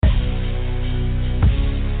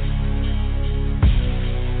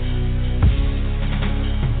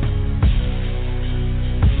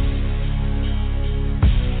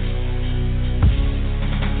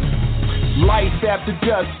after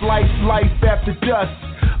dusk, life after dusk.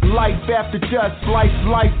 Life after dusk,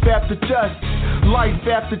 life after dusk. Life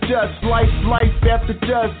after dusk, life after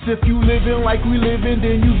dusk. If you living like we living,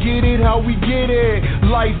 then you get it how we get it.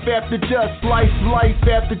 Life after dusk, life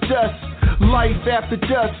after dusk. Life after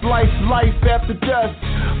dusk, life after dusk.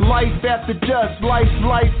 Life after dusk,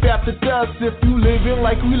 life after dusk. If you living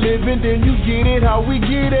like we living, then you get it how we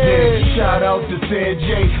get it. Yeah, shout out to Ceddy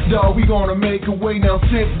J, dawg, we gonna make a way. Now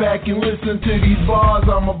sit back and listen to these bars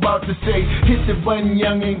I'm about to say. Hit the button,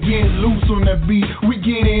 young, and get loose on that beat. We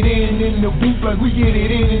get it in the booth like we get it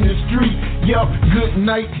in the street. Yup, good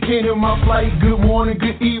night, into my flight. Good morning,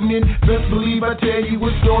 good evening. Best believe I tell you a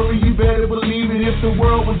story, you better believe it. If the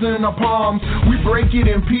world was in our palms, we break it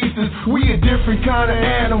in pieces. We a different kind of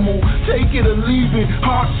animal, take it or leave it.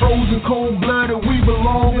 Heart frozen, cold-blooded, we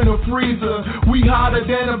belong in a freezer. We hotter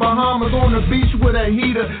than the Bahamas on the beach with a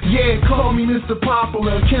heater. Yeah, call me Mr.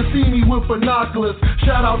 Popular, can't see me with binoculars.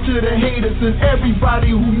 Shout out to the haters and everybody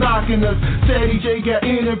who knocking us. Ceddy J got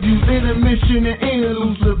interviews, intermission and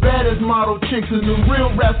interludes. The baddest model chicks and the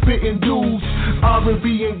real rap spitting dudes.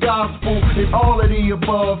 R&B and gospel and all of the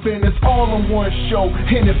above, and it's all on one show,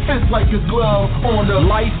 and it fits like a glove on the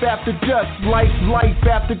life after dusk, life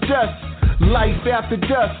after dusk. Life after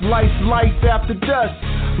dusk, life after dusk.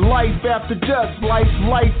 Life after dusk,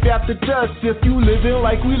 life after dusk. If you living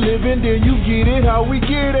like we living, then you get it how we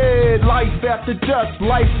get it. Life after dusk,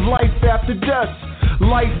 life after dusk.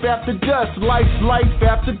 Life after dusk, life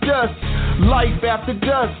after dusk. Life after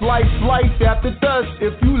dusk, life after dusk.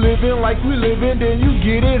 If you living like we living, then you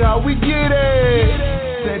get it how we get it.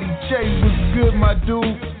 Ceddy J was good, my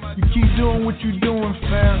dude. You keep doing what you doing,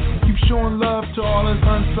 fam. Keep showing love to all us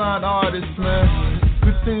unsigned artists, man.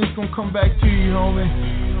 Good things gonna come back to you, homie.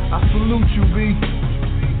 I salute you, B.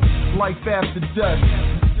 Life after dusk.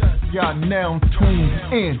 Y'all now tuned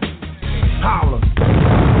in. Holla.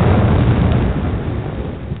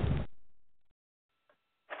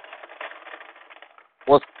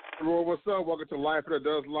 What's up? Welcome to Life After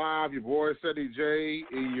Dusk Live. Your boy Ceddy J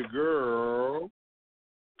and your girl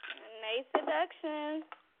Nayy Seduction.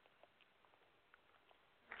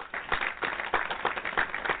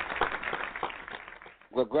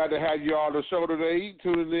 We're glad to have you on the show today,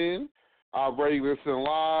 tuning in. Whether you listen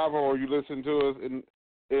live or you listen to us in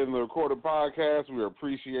the recorded podcast, we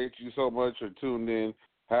appreciate you so much for tuning in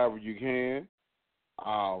however you can.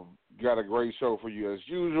 Got a great show for you as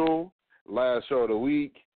usual. Last show of the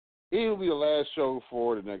week. It will be the last show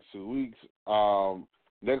for the next 2 weeks.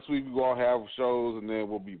 Next week we're going to have shows, and then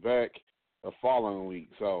we'll be back the following week.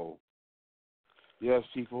 So, yes,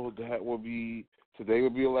 people, that will be, today will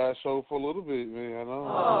be the last show for a little bit, man. I know.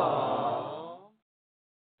 Aww.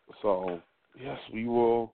 So, yes, we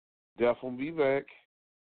will definitely be back.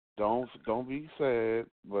 Don't be sad,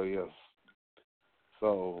 but yes.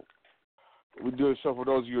 So, we do a show for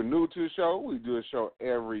those of you who are new to the show. We do a show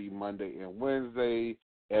every Monday and Wednesday.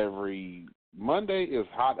 Every Monday is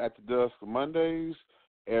Hot After Dusk Mondays.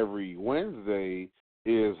 Every Wednesday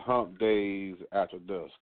is Hump Days After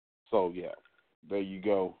Dusk. So, yeah, there you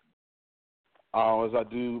go. As I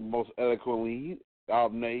do most eloquently,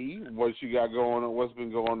 Nayy, what you got going on? What's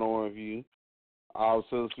been going on with you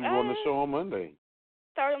since we were on the show on Monday?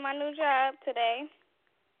 Started my new job today.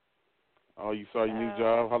 Oh, you started your new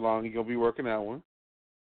job? How long you going to be working that one?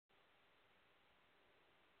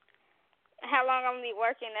 How long I'm going to be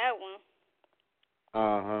working that one?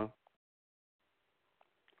 Uh-huh.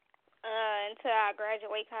 Until I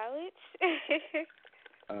graduate college.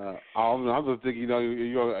 I'm just thinking, you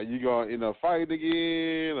going to end up fighting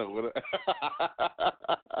again? Or what?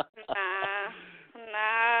 Nah.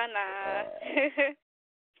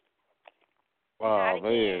 Oh,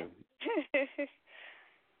 man.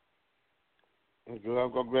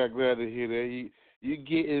 I'm glad to hear that. You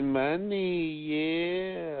getting money,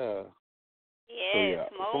 yeah. Yes,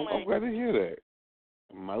 more money. I'm glad to hear that.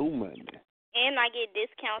 More money. And I get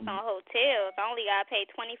discounts on hotels. I only got to pay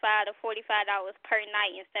 $25 to $45 per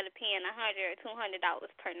night instead of paying $100 or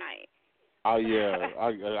 $200 per night. Oh yeah,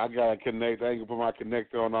 I gotta connect. I ain't gonna put my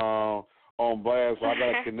connect on blast, so I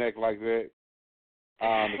gotta connect like that.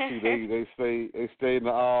 They stay in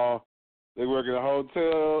the they work in the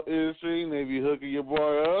hotel industry. And they be hooking your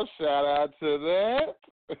boy up. Shout out to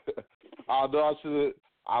that. Although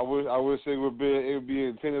I wish it would be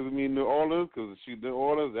in Tennessee, New Orleans, because New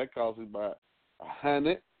Orleans that cost me about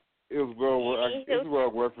 $100. It was well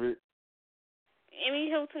worth it. Any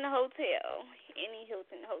Hilton Hotel.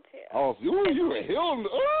 Oh, so you were Hilton?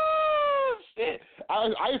 Oh shit!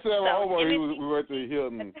 I used to have a homeowner who went to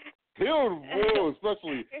Hilton. Hilton, boy,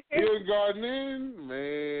 especially Hilton Garden Inn,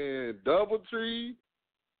 man, DoubleTree.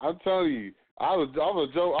 I'm telling you, I was a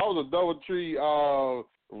DoubleTree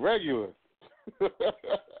regular.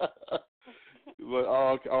 But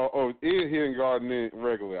in here in Garden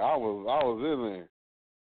regular. I was in there.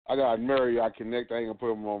 I got Marriott Connect. I ain't gonna put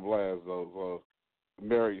them on blast though. So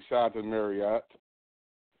shout out to Marriott,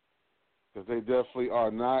 because they definitely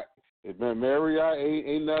are not. Marriott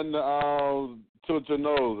ain't nothing to toot your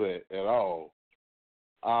nose at all.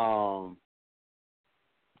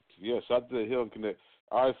 Yeah, shout out to the Hill Connect.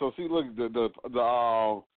 All right, so see, look, the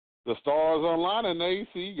stars online, and they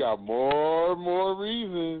see you got more and more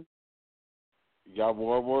reason. You got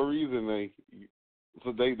more and more reason.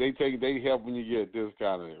 So they helping you get this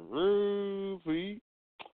kind of see.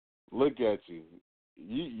 Look at you.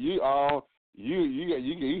 You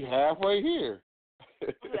halfway here.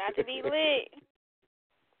 Got to be lit.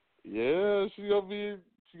 Yeah, she gonna be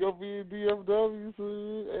in DFW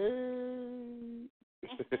soon. Hey.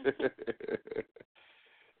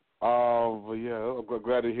 But yeah, I'm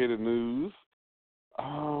glad to hear the news.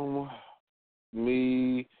 I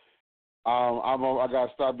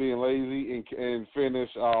gotta stop being lazy and finish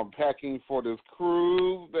packing for this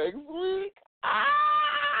cruise next week.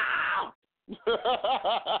 Ah!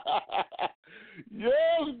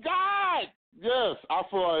 Yes, God. Yes, I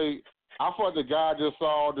feel like the guy just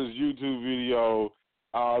saw this YouTube video,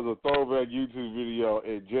 the throwback YouTube video,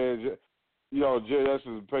 and Judge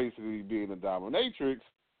is basically being a dominatrix,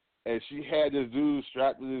 and she had this dude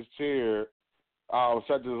strapped to this chair,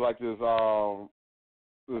 such as like this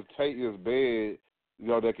bed,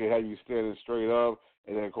 that can have you standing straight up,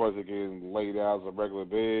 and then of course it can lay down as a regular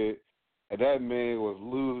bed. And that man was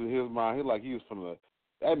losing his mind.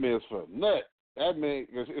 That man's for nut. That man,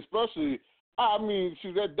 especially,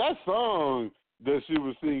 that song that she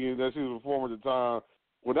was singing, that she was performing at the time.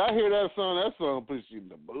 When I hear that song puts you in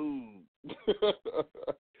the mood.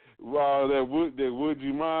 Wow, that Would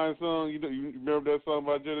You Mind song. You remember that song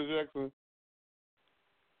by Ceddy J?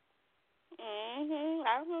 I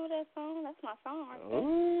remember that song. That's my song right there.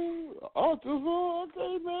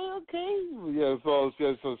 Okay, man. Okay. Yeah. So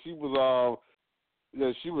she was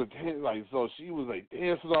she was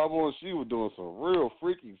dancing almost. She was doing some real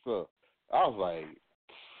freaky stuff. I was like,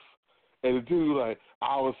 and the dude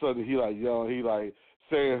all of a sudden he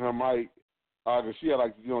saying her mic, cause she had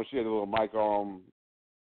she had a little mic on,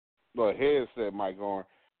 the headset mic on,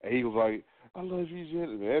 and he was like, I love you,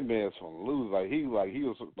 Jen. That man's from lose. He was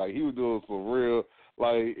doing some real, of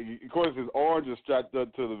course his arms are strapped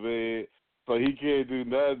up to the bed, so he can't do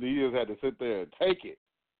nothing. He just had to sit there and take it.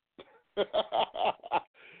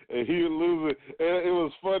 And he was losing. And it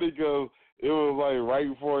was funny because it was right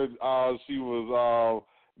before she was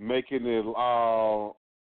making it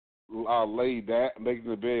lay down, making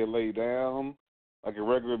the bed lay down like a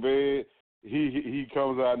regular bed. He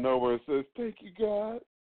comes out of nowhere and says, "Thank you, God."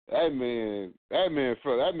 That man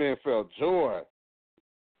felt joy.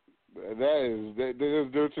 There's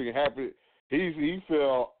happy. He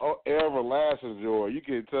felt everlasting joy. You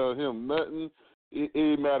can tell him nothing. It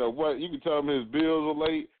didn't matter what. You can tell him his bills are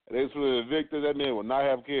late. And they should have evicted. That man would not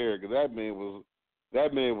have cared, because that man was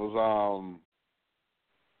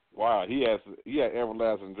wow. He had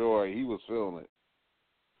everlasting joy. He was feeling it.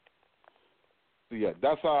 So yeah,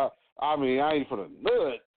 that's how. I ain't for the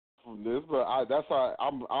nut from this, but that's how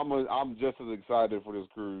I'm just as excited for this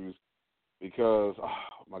cruise, because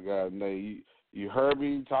my God, Nayy, you heard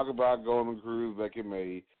me talk about going on a cruise back in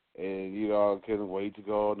May, and I couldn't wait to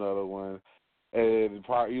go on another one, and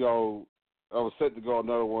I was set to go on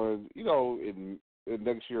another one, in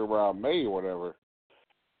next year around May or whatever.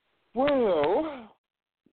 Well,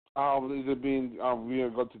 we're gonna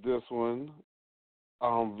go to this one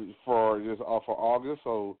for August,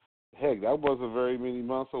 so. Heck, that wasn't very many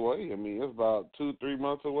months away. It's about 2-3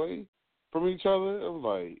 months away from each other. It was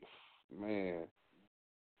like, man.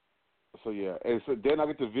 So, yeah. And so then I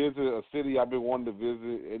get to visit a city I've been wanting to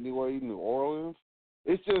visit anyway, New Orleans.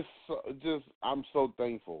 It's just I'm so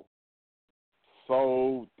thankful.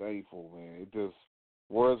 So thankful, man. It just,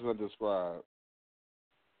 words to describe.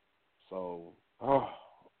 So, I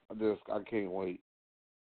can't wait.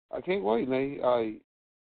 I can't wait, Nayy.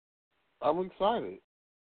 I'm excited.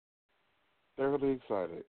 Thoroughly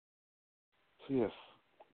excited. So yes,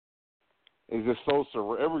 it's just so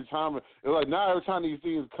surreal. Every time these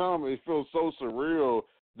things come, it feels so surreal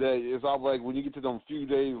that it's all when you get to them few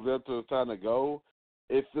days left till it's time to go,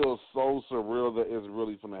 it feels so surreal that it's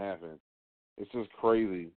really going to happen. It's just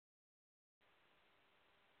crazy.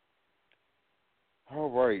 All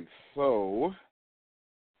right, so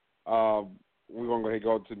we're going to go ahead and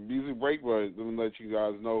go to the music break, but let me let you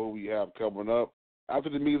guys know who we have coming up after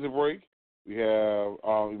the music break. We have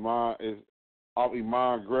Emaun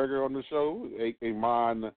Emaun Greagor on the show.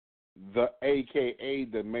 Emaun, a.k.a.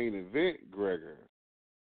 the MainEvent Greagor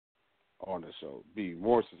on the show. Be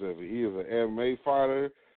more specific, he is an MMA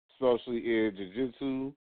fighter, especially in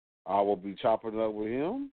Jiu-Jitsu. I will be chopping up with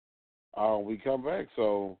him when we come back.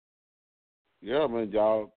 So, yeah, man,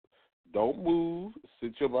 y'all don't move.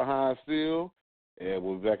 Sit your behind still, and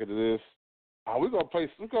we'll be back into this. We're gonna play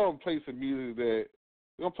some music that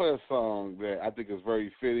we're gonna play a song that I think is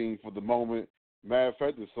very fitting for the moment. Matter of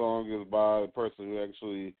fact, the song is by the person who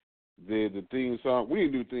actually did the theme song. We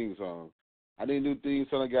need a new theme song. I need a new theme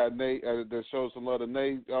song. I got Nayy that shows some love to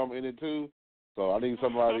Nayy in it too. So I need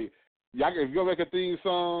somebody. Y'all, if you're gonna make a theme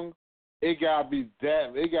song, it gotta be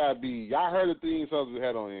that. It gotta be. Y'all heard the theme songs we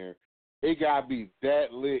had on here. It gotta be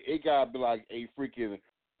that lit. It gotta be like a freaking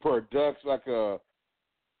production, like a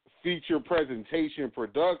feature presentation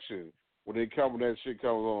production when that shit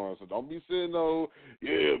comes on. So don't be saying nigga,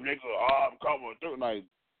 I'm coming through. Like,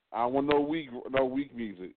 I don't want no weak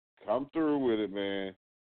music. Come through with it, man.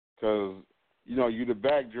 Cause you the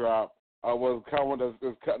backdrop. I was coming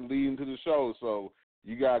that's leading to the show. So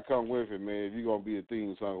you gotta come with it, man. If you're gonna be a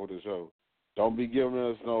theme song with the show, don't be giving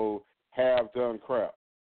us no half-done crap.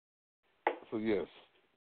 So yes.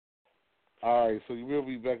 All right. So we'll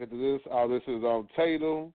be back into this. This is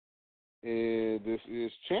Tatum, and this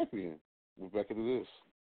is Champion. We're back into this.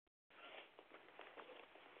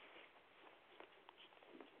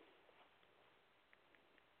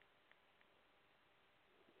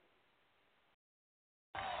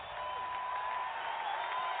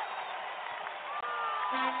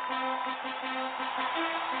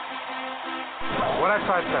 What I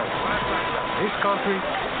try to say, this country,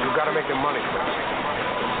 you gotta make the money.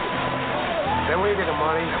 Then when you get the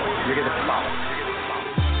money, you get the power.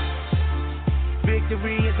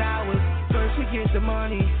 Victory is ours. First you get the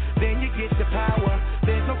money, then you get the power.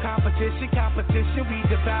 There's no competition we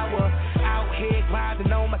devour. Out here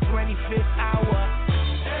grinding on my 25th hour.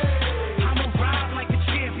 I'ma ride like a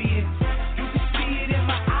champion. You can see it in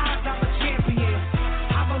my eyes, I'm a champion.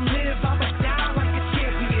 I'ma live, I'ma die like a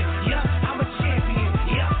champion. Yup, I'm a champion.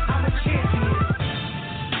 Yup, I'm a champion.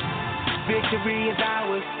 Victory is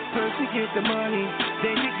ours. First you get the money,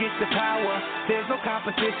 then you get the power. There's no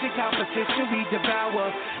competition we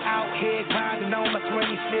devour. Out here grinding on my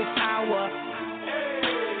 25th hour.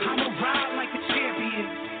 I'ma ride like a champion.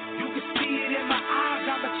 You can see it in my eyes,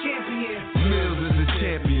 I'm a champion. Mills is a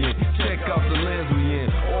champion. Check out the lands we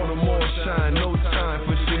in. All the more shine, no time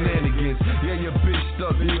for shenanigans. Yeah, your bitch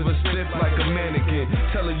stuck, leave her stiff like a mannequin.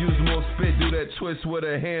 Tell her use more spit, do that twist with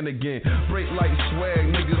her hand again. Break like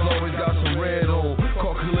swag, niggas always got some red on.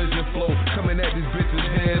 Call collision flow, coming at these bitches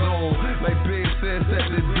head on. Like Big says, set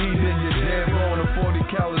the D, then you're dead wrong. A 40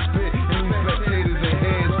 cal spit, and we spectators and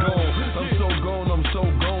hands gone. I'm so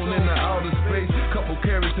gone in the outer space. Couple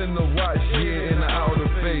carrots in the watch, yeah, in the outer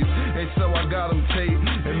face. And so I got them tape,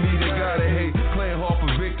 and me they gotta hate. Playing hard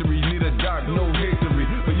for victory, need a doc, no victory.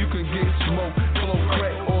 But you can get smoke, flow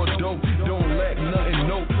crack or dope. Don't lack nothing,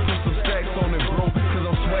 nope. Put some stacks on it, bro, cause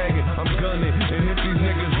I'm swagging, I'm gunning. And if these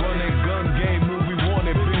niggas run that gun game, move we want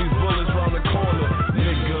it. Bring these bullets round the corner,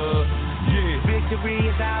 nigga, yeah. Victory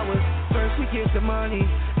is ours. First we get the money,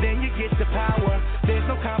 then you get the power. There's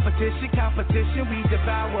no competition we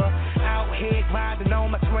devour. Out here grinding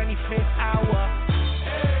on my 25th hour.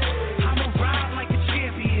 I'ma ride like a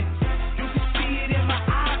champion. You can see it in my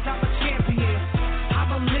eyes, I'm a champion.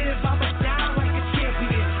 I'ma live, I'ma die like a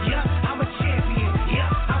champion. Yup, I'm a champion.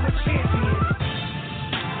 Yup, I'm a champion.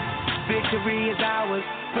 Victory is ours.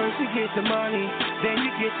 First you get the money, then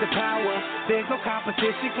you get the power. There's no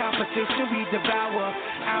competition we devour.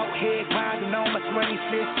 Out here grinding on my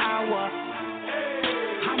 25th hour.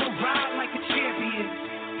 I'ma ride like a champion.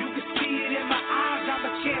 You can see it in my eyes, I'm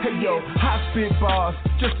a champion. Hey yo, I spit bars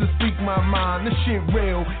just to speak my mind. This shit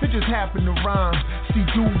real, it just happened to rhyme. See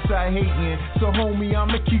dudes I hatin', so homie,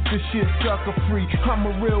 I'ma keep this shit sucker free. I'm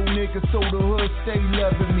a real nigga, so the hood stay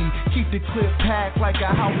loving me. Keep the clip packed like a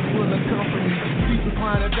house full of company. Deep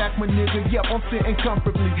reclining back, my nigga, yep, I'm sitting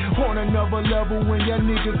comfortably. On another level when your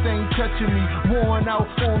niggas ain't touching me. Worn out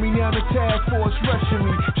for me, now the task force rushing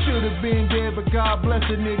me. Should've been dead, but God bless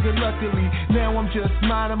a nigga, luckily. Now I'm just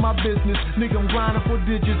minding my business. Nigga, I'm grinding for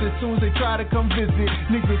digits as soon as they try to come visit.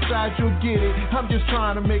 Nigga, side, you'll get it. I'm just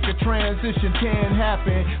trying to make a transition, can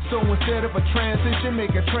happen. So instead of a transition,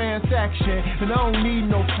 make a transaction. And I don't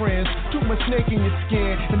need no friends, too much snake in your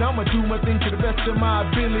skin. And I'ma do my thing to the best of my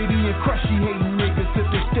ability and crush you hating niggas if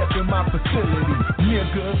they step in my facility,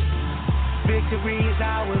 nigga. Victory is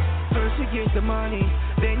ours. First you get the money,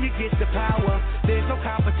 then you get the power. There's no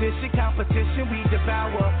competition, competition we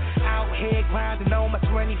devour. Out here grinding on my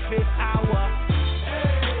 25th hour.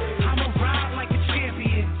 I'ma ride like a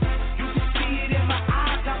champion. You can see it in my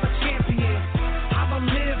eyes, I'm a champion. I'ma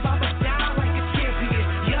live, I'ma die like a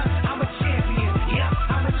champion. Yup, I'm a champion. Yup,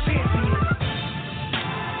 I'm a champion.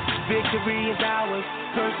 Victory is ours.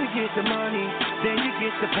 First you get the money, then you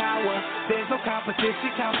get the power. There's no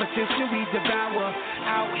competition, competition we devour.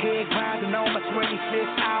 Out here grinding on my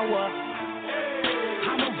 25th hour.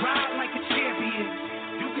 I'ma ride like a champion.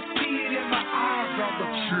 You can see it in my eyes, I'm a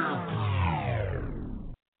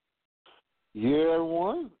champion. Yeah,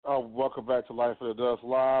 everyone. Welcome back to Life After Dusk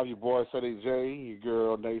Live. Your boy Ceddy J, your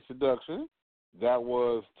girl Nayy Seduction. That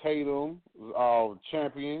was Tatum,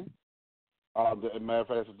 champion. Matter of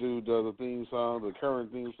fact, the dude does the theme song, the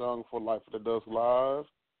current theme song for Life After Dusk Live.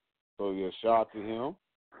 So, yeah, shout out to him.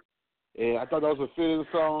 And I thought that was a fitting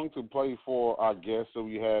song to play for our guest that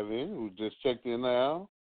we have in, who just checked in now.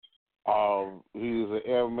 He is an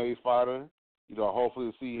MMA fighter. You know,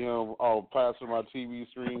 hopefully see him pass through my TV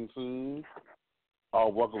screen soon.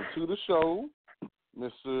 Welcome to the show,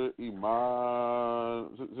 Mr. Emaun.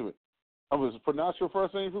 I'm going to pronounce your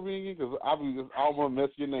first name for me because I want to mess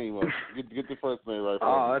your name up. Get the first name right.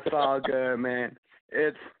 Oh, it's all good, man.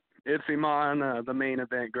 It's Emaun, the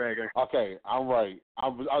MainEvent Greagor. Okay, I'm right. I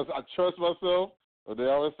trust myself. They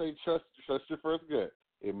always say trust your first gut.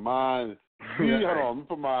 Emaun. Hold on, let me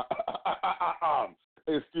put my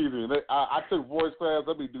excuse me. I took voice class.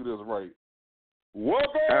 Let me do this right.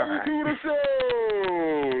 Welcome to the show,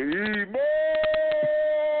 Emaun,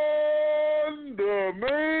 the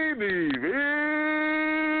MainEvent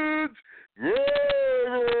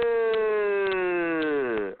Greagor.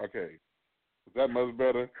 Okay, is that much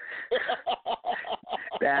better?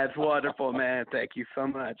 That's wonderful, man. Thank you so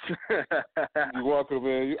much. You're welcome,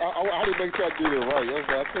 man. I didn't make sure I did it right.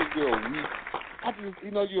 I can't give a weak.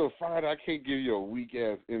 You're a fighter. I can't give you a weak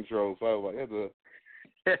ass intro, so I was like, I had to.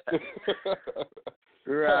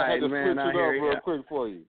 Right, I had to man. switch it up real quick for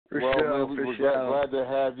you. We're glad to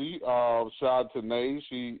have you. Shout out to Nayy.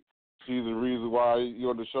 She's the reason why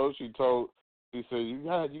you're on the show. She said you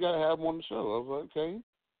gotta have him on the show. I was like, okay.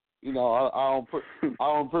 You know, I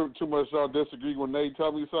don't put too much disagree when Nayy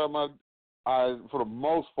tell me something. I for the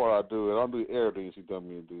most part I do it. I don't do everything she tell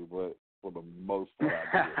me to do, but for the most part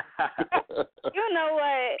I do it. You know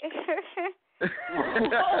what?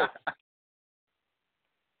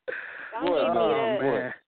 Don't get beat up.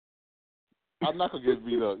 Man. I'm not gonna get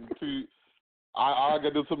beat up. I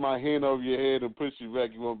gotta do my hand over your head and push you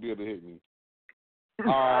back. You won't be able to hit me.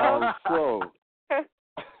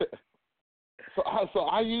 So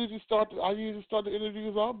I usually start the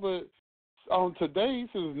interviews off, but today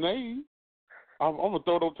since Nayy, I'm gonna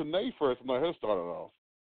throw it up to Nayy first and let her start it off.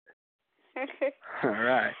 All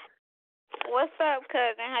right. What's up,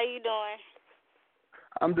 cousin? How you doing?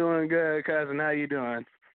 I'm doing good, cousin. How you doing?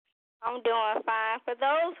 I'm doing fine. For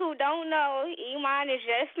those who don't know, Emaun is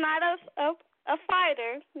just not a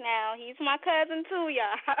fighter. Now, he's my cousin too,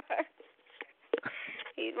 y'all.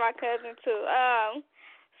 He's my cousin too.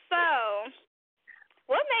 So,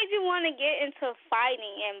 what made you want to get into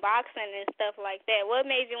fighting and boxing and stuff like that? What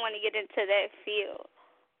made you want to get into that field?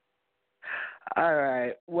 All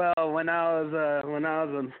right. Well, when I was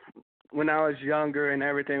younger and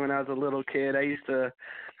everything, when I was a little kid, I used to,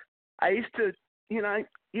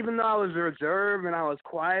 even though I was reserved and I was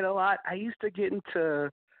quiet a lot, I used to get into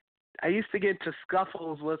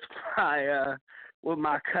scuffles with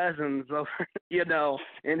my cousins over,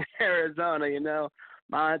 in Arizona,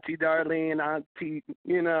 my Auntie Darlene, Auntie,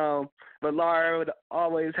 but Laura would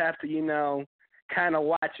always have to, kind of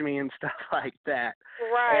watch me and stuff like that.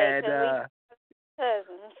 Right. And,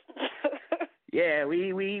 cousins. yeah,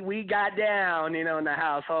 we got down, in the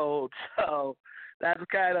household. So that's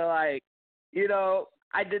kind of like,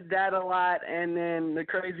 I did that a lot. And then the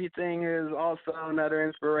crazy thing is also another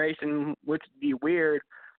inspiration, which would be weird,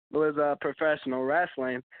 was professional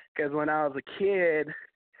wrestling. Because when I was a kid,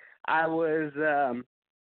 I was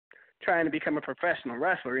trying to become a professional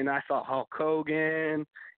wrestler. I saw Hulk Hogan,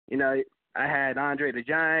 I had Andre the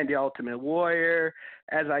Giant, the Ultimate Warrior.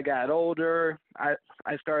 As I got older, I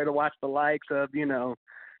started to watch the likes of,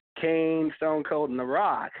 Kane, Stone Cold, and The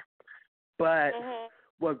Rock. But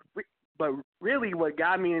what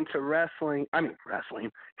got me into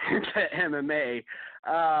into MMA,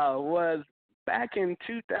 was back in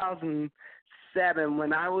 2007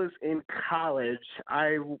 when I was in college.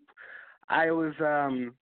 I was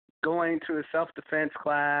going to a self-defense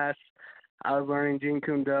class. I was learning Jeet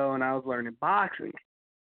Kune Do, and I was learning boxing.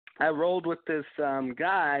 I rolled with this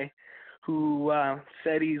guy who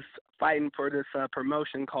said he's fighting for this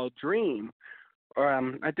promotion called Dream, or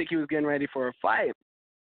I think he was getting ready for a fight.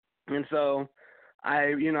 And so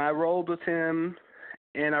I rolled with him,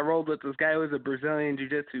 and I rolled with this guy who was a Brazilian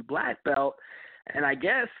Jiu-Jitsu black belt. And I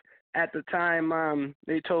guess at the time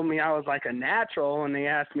they told me I was like a natural, and they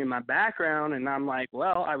asked me my background, and I'm like,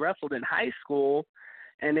 well, I wrestled in high school,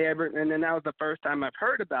 and then that was the first time I've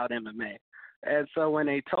heard about MMA. And so when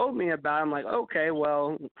they told me about it, I'm like, okay,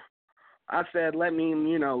 well, I said, let me,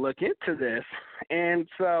 look into this. And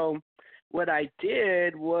so what I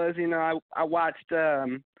did was, I watched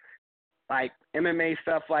like MMA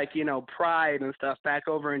stuff like, Pride and stuff back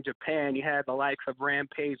over in Japan. You had the likes of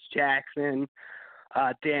Rampage Jackson,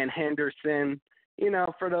 Dan Henderson.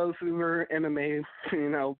 For those who are MMA,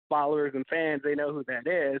 followers and fans, they know who that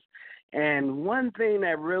is. And one thing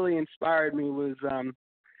that really inspired me was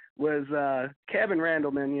Kevin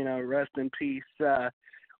Randleman, rest in peace.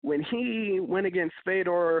 When he went against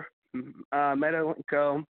Fedor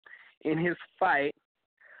Emelianenko in his fight,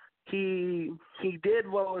 he did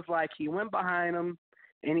what was like, he went behind him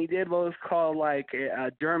and he did what was called like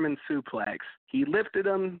a German suplex. He lifted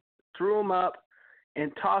him, threw him up,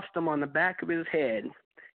 and tossed him on the back of his head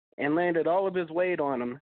and landed all of his weight on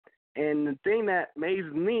him. And the thing that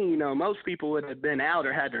amazed me, most people would have been out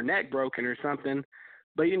or had their neck broken or something,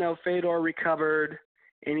 but, Fedor recovered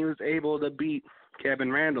and he was able to beat Kevin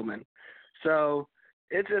Randleman. So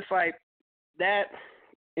it's just like that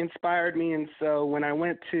inspired me. And so when I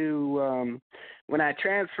went to when I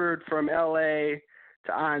transferred from LA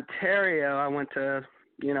to Ontario, I went to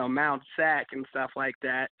Mount Sac and stuff like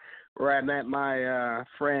that, where I met my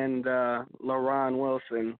friend LaRon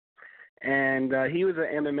Wilson, and he was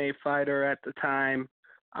an MMA fighter at the time.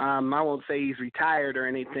 I won't say he's retired or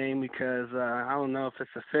anything because I don't know if it's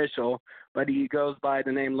official, but he goes by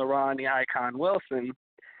the name LaRon the Icon Wilson.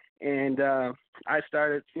 And I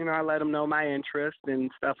started, I let him know my interest and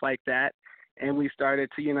stuff like that. And we started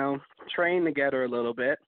to, train together a little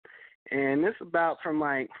bit. And this is about from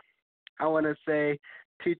like, I want to say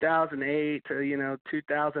 2008 to,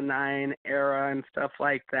 2009 era and stuff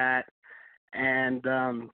like that. And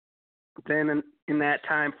then in that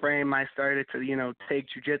time frame, I started to, take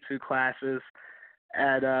jiu-jitsu classes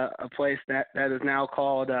at a place that is now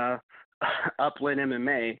called Upland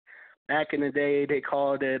MMA. Back in the day, they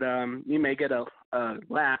called it, you may get a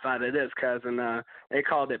laugh out of this, cousin, they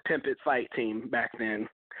called it Pimp It Fight Team back then.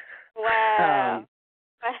 Wow.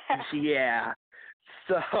 Yeah.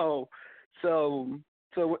 So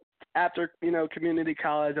after, community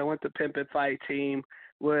college, I went to Pimp It Fight Team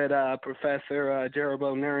with Professor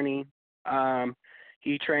Jerobo Nerney.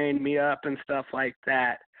 He trained me up and stuff like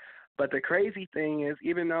that. But the crazy thing is,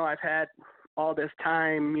 even though I've had all this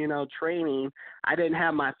time, training, I didn't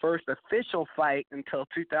have my first official fight until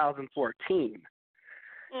 2014.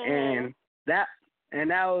 Mm-hmm. And that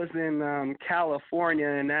was in California,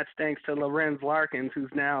 and that's thanks to Lorenz Larkins, who's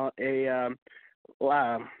now a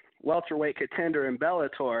welterweight contender in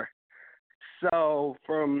Bellator. So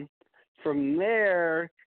from there,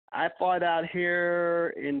 I fought out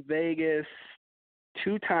here in Vegas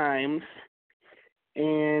 2 times,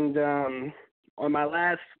 and on my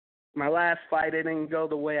last fight, it didn't go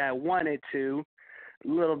the way I wanted to. A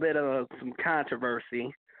little bit of some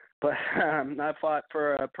controversy, but I fought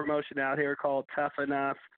for a promotion out here called Tough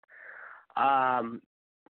Enough,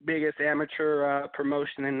 biggest amateur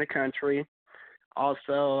promotion in the country.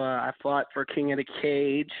 Also, I fought for King of the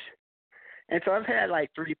Cage. And so I've had like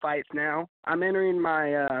 3 fights now. I'm entering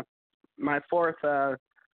my my 4th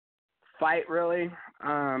fight, really.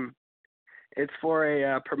 It's for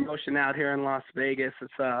a promotion out here in Las Vegas.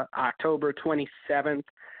 It's October 27th.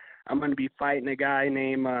 I'm going to be fighting a guy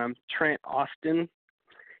named Trent Austin.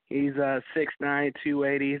 He's 6'9",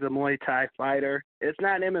 280. He's a Muay Thai fighter. It's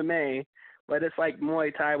not MMA, but it's like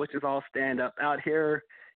Muay Thai, which is all stand-up. Out here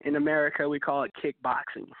in America, we call it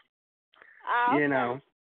kickboxing. Oh, okay.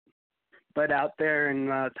 But out there in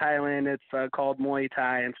Thailand, it's called Muay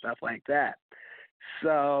Thai and stuff like that.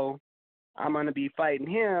 So I'm going to be fighting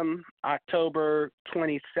him October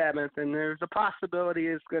 27th, and there's a possibility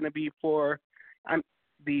it's going to be for a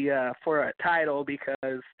title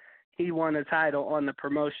because he won a title on the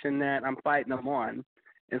promotion that I'm fighting him on.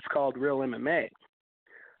 It's called Real MMA.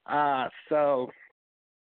 So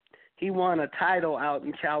he won a title out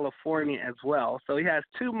in California as well. So he has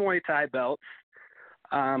 2 Muay Thai belts.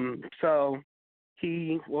 So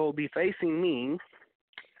he will be facing me.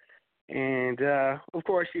 And, of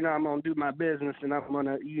course, I'm going to do my business and I'm going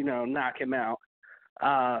to, knock him out.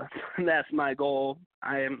 That's my goal.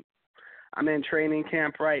 I'm in training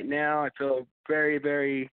camp right now. I feel very,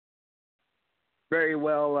 very very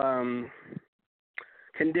well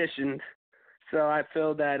conditioned. So I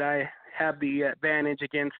feel that I have the advantage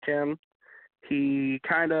against him. He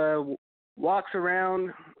kind of walks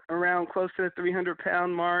around close to the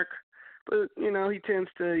 300-pound mark, but, he tends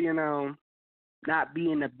to, not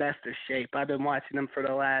be in the best of shape. I've been watching him for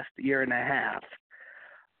the last year and a half,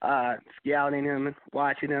 scouting him,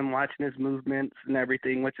 watching his movements and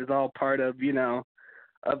everything, which is all part of,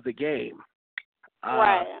 of the game.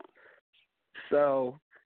 Right. So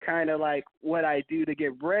kind of like what I do to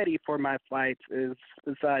get ready for my fights is,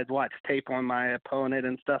 besides watch tape on my opponent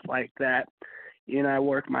and stuff like that, I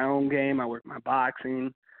work my own game. I work my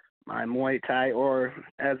boxing, my Muay Thai, or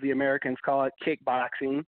as the Americans call it,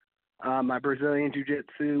 kickboxing, my Brazilian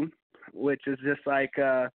Jiu-Jitsu, which is just like,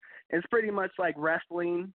 it's pretty much like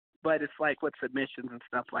wrestling, but it's like with submissions and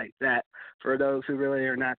stuff like that. For those who really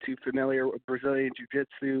are not too familiar with Brazilian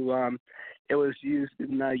Jiu-Jitsu, it was used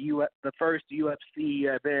in the first UFC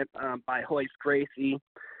event by Royce Gracie.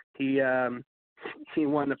 He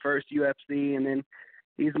won the first UFC, and then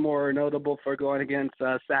he's more notable for going against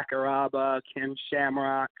Sakuraba, Ken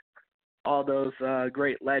Shamrock, all those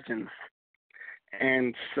great legends.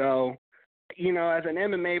 And so, as an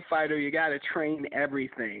MMA fighter, you got to train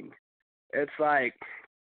everything. It's like,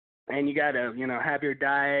 and you got to, have your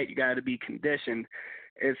diet. You got to be conditioned.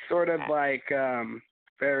 It's sort of like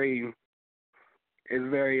very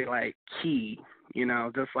like key,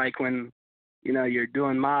 just like when, you're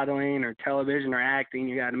doing modeling or television or acting,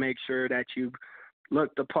 you got to make sure that you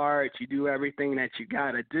look the part, you do everything that you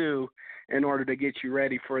got to do in order to get you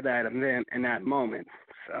ready for that event and that moment.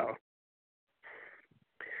 So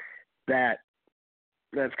that's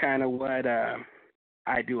kind of what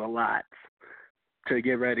I do a lot to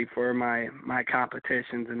get ready for my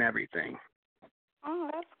competitions and everything. Oh,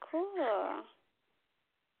 that's cool.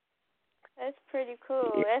 That's pretty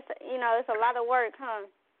cool. That's it's a lot of work, huh?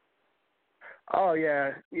 Oh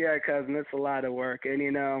yeah, cousin, it's a lot of work,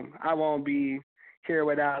 and I won't be here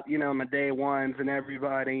without my day ones and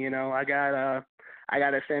everybody. I gotta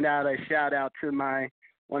send out a shout out to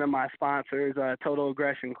one of my sponsors, Total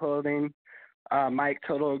Aggression Clothing, Mike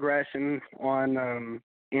Total Aggression on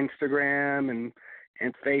Instagram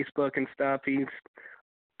and Facebook and stuff. He's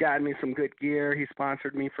got me some good gear. He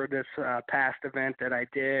sponsored me for this past event that I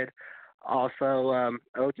did. Also,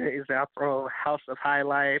 OJ's Afro House of High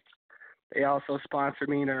Life. They also sponsored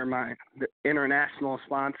me. They're my international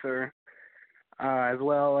sponsor, as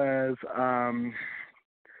well as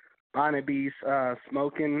Bonnaby's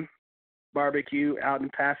Smoking Barbecue out in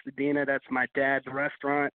Pasadena. That's my dad's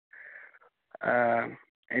restaurant. And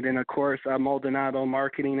then, of course, Maldonado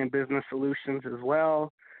Marketing and Business Solutions as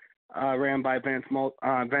well, ran by Vince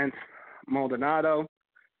Maldonado.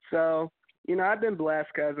 So, I've been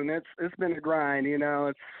blessed, cousin. It's been a grind.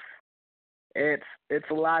 It's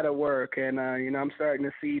a lot of work, and I'm starting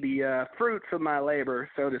to see the fruits of my labor,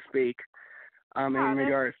 so to speak, in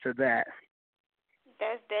regards to that.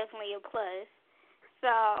 That's definitely a plus. So,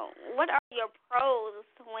 what are your pros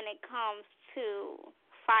when it comes to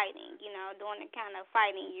fighting? Doing the kind of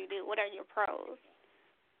fighting you do. What are your pros?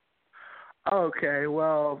 Okay,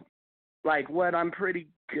 well, like what I'm pretty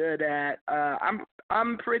good at.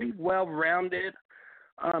 I'm pretty well-rounded.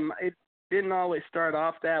 It didn't always start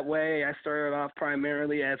off that way. I started off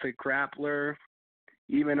primarily as a grappler,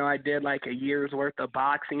 even though I did like a year's worth of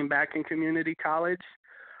boxing back in community college.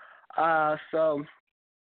 So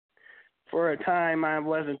for a time, I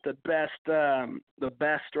wasn't the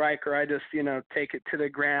best striker. I just, take it to the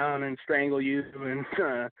ground and strangle you and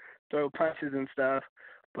throw punches and stuff.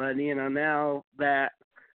 But, now that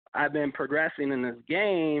I've been progressing in this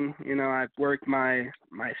game, I've worked my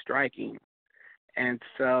striking. And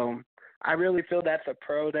so I really feel that's a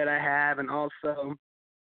pro that I have. And also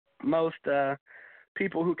most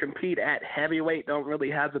people who compete at heavyweight don't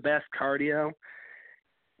really have the best cardio.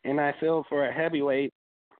 And I feel for a heavyweight,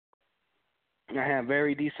 I have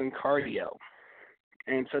very decent cardio.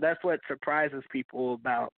 And so that's what surprises people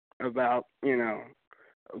about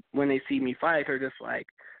when they see me fight. They're just like,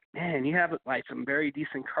 man, you have like some very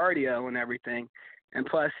decent cardio and everything. And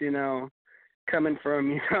plus, coming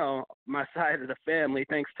from, my side of the family,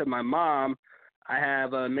 thanks to my mom, I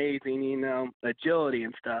have amazing, agility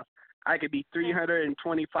and stuff. I could be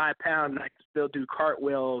 325 pounds and I could still do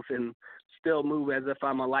cartwheels and still move as if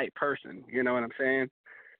I'm a light person. You know what I'm saying?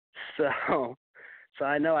 So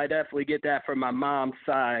I know I definitely get that from my mom's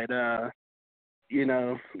side, the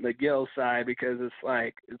Gill side, because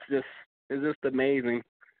it's just amazing.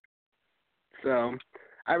 So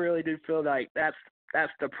I really do feel like that's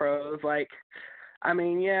the pros. Like, I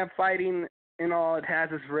mean, yeah, fighting it has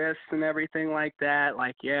its risks and everything like that.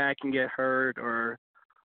 Like, yeah, I can get hurt or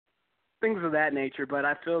things of that nature, but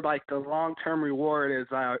I feel like the long-term reward is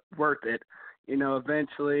worth it.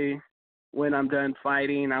 Eventually, when I'm done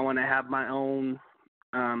fighting, I want to have my own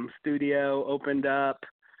studio opened up,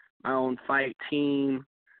 my own fight team,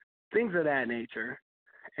 things of that nature.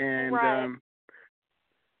 And right.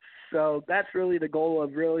 So that's really the goal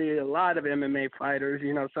of really a lot of MMA fighters,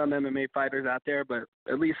 some MMA fighters out there, but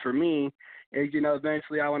at least for me, is,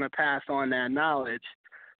 eventually I want to pass on that knowledge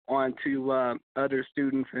on to other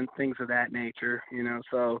students and things of that nature,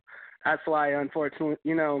 So that's why, unfortunately,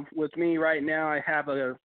 with me right now, I have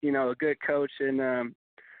a good coach in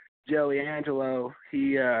Joey Angelo.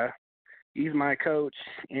 He's my coach,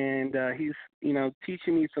 and he's,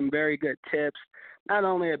 teaching me some very good tips, not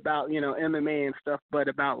only about, MMA and stuff, but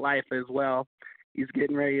about life as well. He's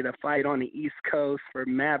getting ready to fight on the East Coast for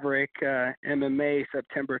Maverick MMA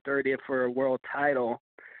September 30th for a world title.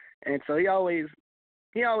 And so he always,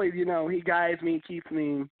 he guides me,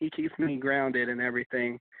 he keeps me grounded and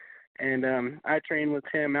everything. And I train with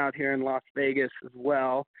him out here in Las Vegas as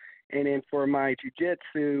well. And then for my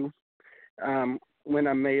jiu-jitsu, when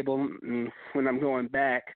I'm able, when I'm going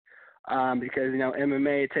back, because,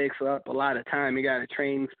 MMA takes up a lot of time. You got to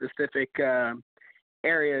train specific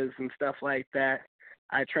areas and stuff like that.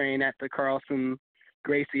 I train at the Carlson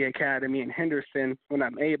Gracie Academy in Henderson when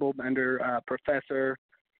I'm able under Professor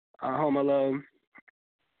Homolo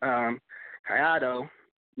Hayato,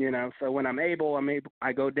 So when I'm able,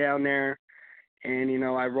 I go down there and,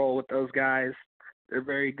 I roll with those guys. They're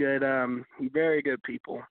very good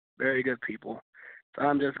people, very good people. So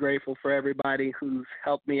I'm just grateful for everybody who's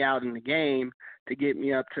helped me out in the game to get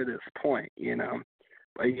me up to this point,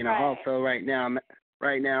 But, Right. Also right now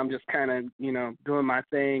I'm just kind of, doing my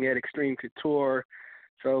thing at Extreme Couture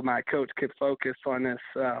so my coach could focus on this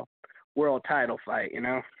world title fight, Okay.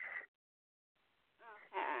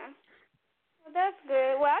 Well, that's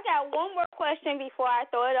good. Well, I got one more question before I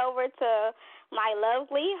throw it over to my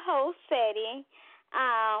lovely host, Ceddy.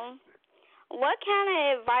 What kind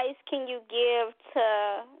of advice can you give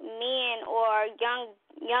to men or young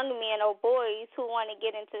men or boys who want to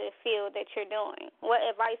get into the field that you're doing? What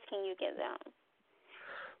advice can you give them?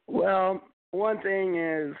 Well, one thing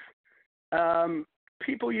is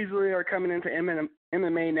people usually are coming into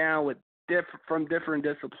MMA now with from different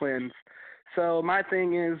disciplines. So my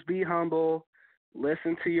thing is be humble,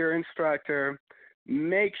 listen to your instructor,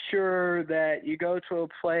 make sure that you go to a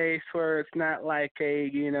place where it's not like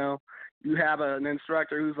you have an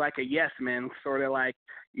instructor who's like a yes man, sort of like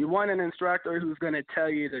you want an instructor who's going to tell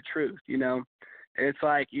you the truth, It's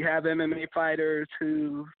like you have MMA fighters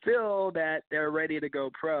who feel that they're ready to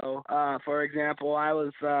go pro. For example, I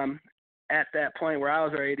was at that point where I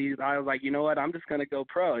was like, you know what, I'm just going to go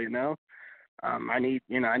pro, I need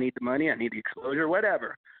the money, I need the exposure,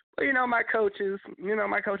 whatever. But, my coach is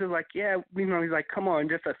like, yeah, he's like, come on,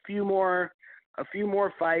 just a few more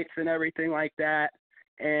fights and everything like that.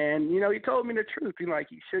 And, he told me the truth. He's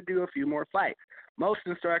like, you should do a few more fights. Most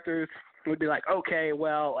instructors would be like, okay,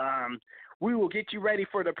 well, we will get you ready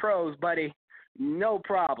for the pros, buddy. No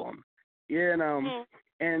problem.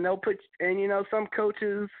 And they'll put, and, some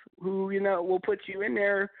coaches who, will put you in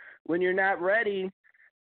there when you're not ready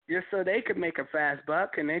just so they could make a fast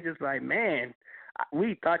buck. And they just like, man,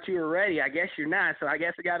 we thought you were ready. I guess you're not. So I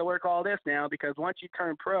guess we got to work all this now because once you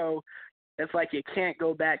turn pro, it's like you can't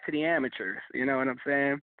go back to the amateurs. You know what I'm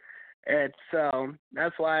saying? And so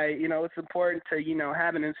that's why, it's important to,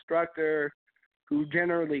 have an instructor who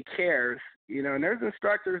generally cares, and there's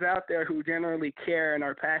instructors out there who generally care and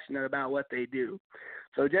are passionate about what they do.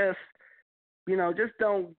 So just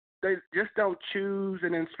don't choose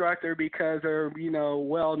an instructor because they're,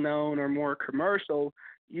 well known or more commercial.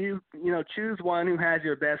 You choose one who has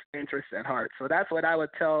your best interests at heart. So that's what I would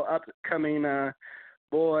tell upcoming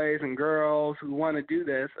boys and girls who want to do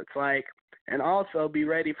this. It's like, and also be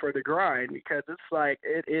ready for the grind because it's like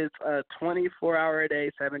it is a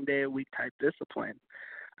 24-hour-a-day, 7-day-a-week type discipline.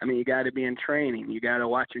 I mean, you got to be in training. You got to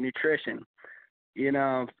watch your nutrition.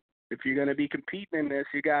 If you're going to be competing in this,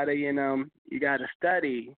 you got to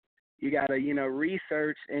study. You got to,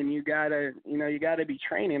 research, and you got to be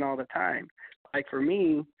training all the time. Like for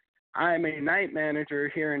me, I'm a night manager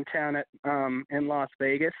here in town at in Las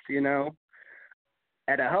Vegas,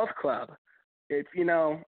 at a health club. It's,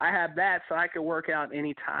 I have that so I can work out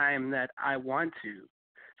any time that I want to.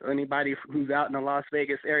 So anybody who's out in the Las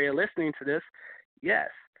Vegas area listening to this, yes,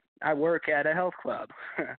 I work at a health club.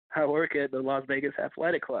 I work at the Las Vegas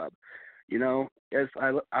Athletic Club. As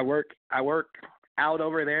I work out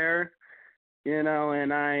over there, and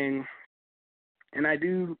I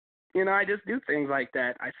do I just do things like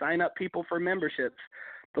that. I sign up people for memberships.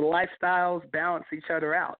 The lifestyles balance each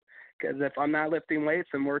other out. Because if I'm not lifting weights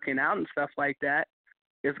and working out and stuff like that,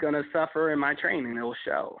 it's going to suffer in my training. It will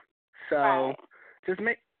show. So Right. just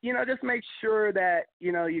make sure that,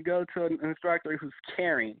 you go to an instructor who's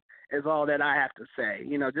caring is all that I have to say.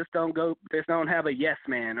 Just don't have a yes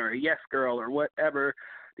man or a yes girl or whatever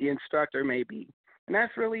the instructor may be. And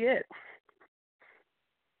that's really it.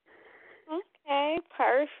 Okay,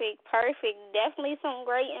 perfect. Definitely some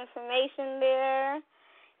great information there.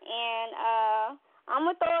 And I'm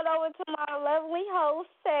going to throw it over to my lovely host,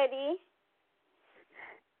 Ceddy.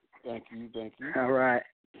 Thank you. All right.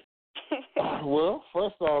 Well,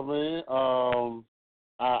 first off, man,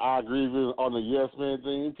 I agree with on the yes man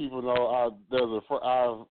thing. People know I've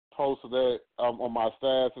posted that on my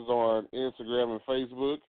statuses on Instagram and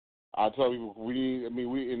Facebook. I tell people we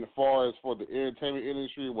in as far as for the entertainment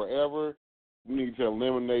industry, wherever, we need to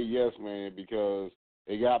eliminate yes man because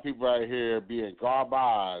they got people out here being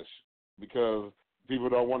garbage because people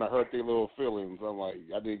don't want to hurt their little feelings. I'm like,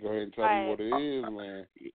 I need to go ahead and tell you what it is, man.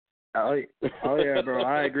 Oh yeah, bro.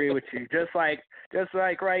 I agree with you. Just like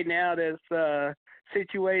right now, this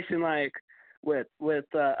situation like with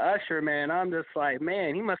Usher, man. I'm just like,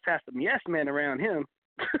 man, he must have some yes men around him,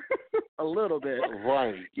 a little bit.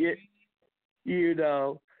 Right.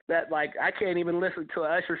 That like I can't even listen to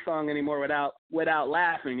an Usher song anymore without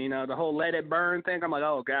laughing. The whole "Let It Burn" thing. I'm like,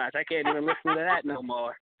 oh gosh, I can't even listen to that no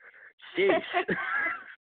more. Sheesh.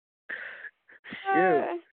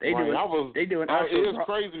 Shoot. They doing it's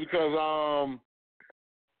crazy because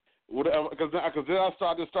because then I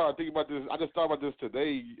started thinking about this. I just thought about this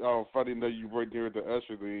today. Funny enough, you right there with the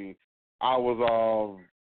Usher thing. I was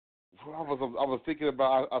thinking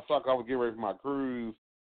about. I was getting ready for my cruise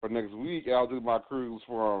for next week. And I was doing my cruise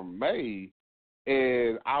for May,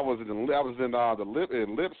 and I was in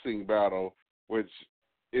the lip sync battle, which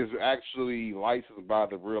is actually licensed by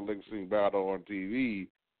the Real Lip Sync Battle on TV.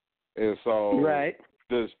 And so right.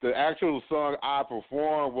 the actual song I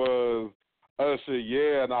performed was Usher,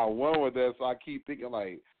 yeah, and I won with that. So I keep thinking,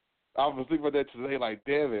 like, I was thinking about that today, like,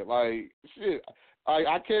 damn it, like, shit.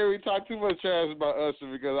 I can't really talk too much trash about Usher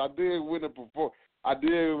because I did win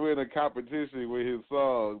a competition with his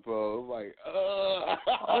song, so it was like,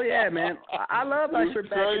 Oh yeah, man. I love Usher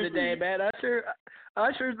back crazy. in the day, man.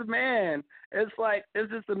 Usher's the man. It's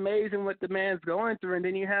just amazing what the man's going through, and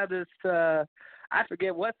then you have this. I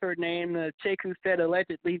forget what's her name, the chick who said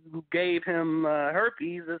allegedly who gave him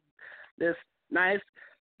herpes. This nice,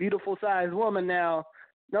 beautiful sized woman. Now,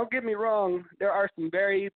 don't get me wrong. There are some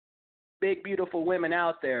very big, beautiful women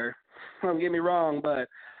out there. Don't get me wrong, but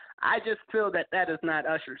I just feel that is not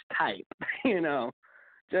Usher's type.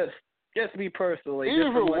 Just me personally. Even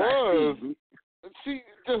just if it was, she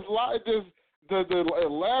just lied. The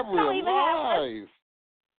elaborate lies.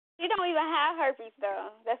 She don't even have herpes, though.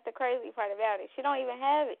 That's the crazy part about it. She don't even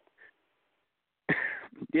have it.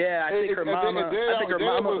 Yeah, I think her mama.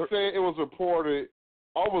 It was reported.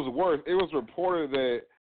 Almost worse. It was reported that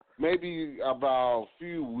maybe about a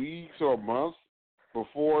few weeks or months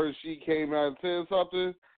before she came out and said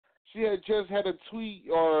something, she had just had a tweet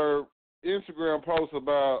or Instagram post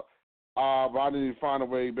about, I need to find a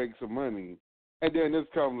way to make some money, and then this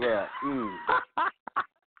comes out.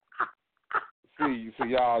 See,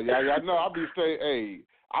 y'all know I be saying, hey,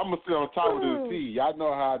 I'm gonna sit on top of this tea. Y'all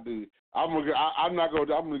know how I do. I'm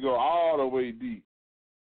gonna go all the way deep.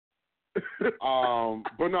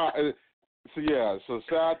 But no, so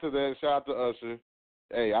shout out to that. Shout out to Usher.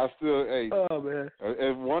 Hey, Oh man.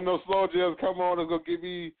 If one of those slow jams come on that's gonna give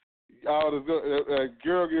me,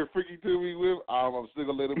 girl get freaky to me with, I'm still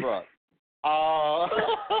gonna let it rock.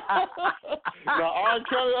 Now, R.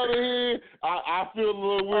 Kelly on the other hand, I feel a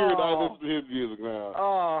little weird. I listen to his music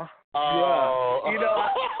now.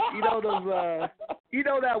 You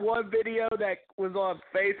know that one video that was on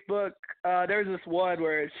Facebook? There's this one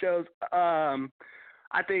where it shows,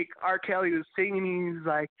 I think R. Kelly was singing, he's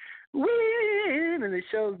like, win, and it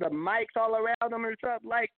shows the mics all around him or something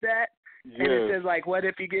like that. Yes. And it says, like, what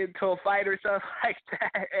if you get into a fight or something like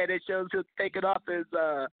that? And it shows him taking off his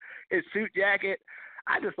suit jacket.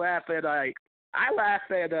 I laugh at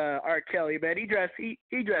R. Kelly, man. He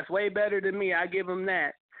dressed way better than me. I give him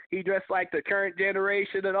that. He dressed like the current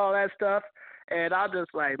generation and all that stuff. And I'm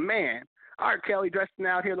just like, man, R. Kelly dressing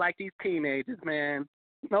out here like these teenagers, man.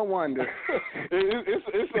 No wonder.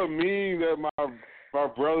 It's a meme that my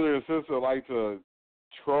brother and sister like to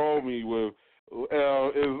troll me with.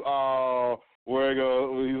 Where it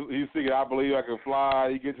goes, he's singing "I Believe I Can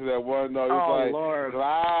Fly." He gets to that one note, it's Lord. Fly,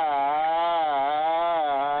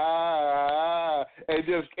 and it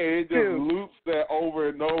just loops that over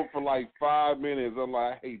and over for like 5 minutes. I'm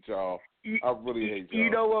like, I hate y'all. I really hate y'all. You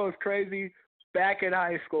know what was crazy? Back in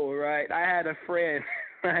high school, right? I had a friend,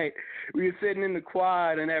 right? We were sitting in the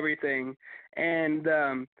quad and everything, and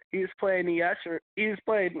he was playing he's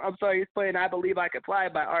playing I Believe I Could Fly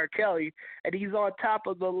by R. Kelly, and he's on top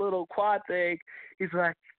of the little quad thing. He's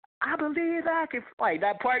like, I believe I can fly.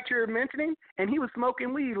 That part you're mentioning, and he was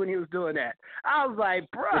smoking weed when he was doing that. I was like,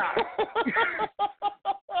 bruh.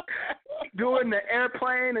 Doing the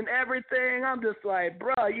airplane and everything. I'm just like,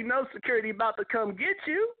 bruh, you know security about to come get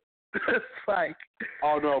you. It's like,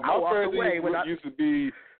 oh no, my friends used to be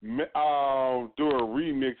doing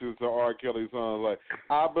remixes to R. Kelly songs like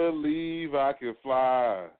I Believe I Can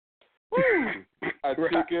Fly. A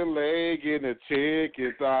chicken leg and a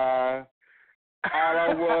chicken thigh. All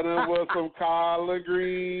I wanted was some collard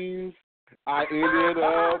greens. I ended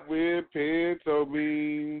up with pinto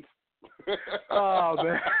beans. Oh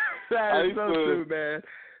man, that is so true, man.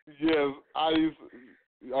 Yes, I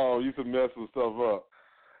used to mess some stuff up.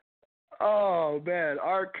 Oh man,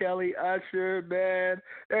 R. Kelly, Usher, man.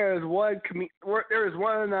 There was one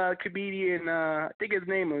comedian. I think his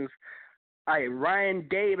name was Ryan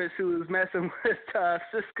Davis, who was messing with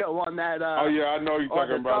Cisco on that. Oh yeah, I know you're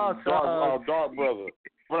talking about Dark Brother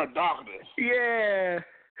for the darkness. Yeah,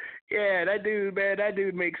 that dude, man. That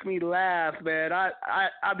dude makes me laugh, man.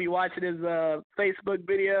 I be watching his Facebook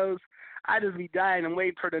videos. I just be dying and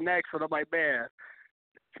waiting for the next one. I'm like, man.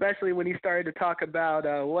 Especially when he started to talk about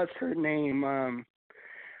what's her name,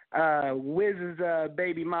 Wiz's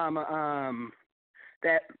baby mama,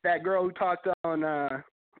 that girl who talked on that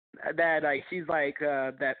she's like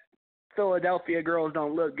that Philadelphia girls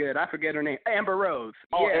don't look good. I forget her name. Amber Rose.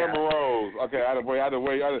 Oh, yeah. Amber Rose. Okay, I had to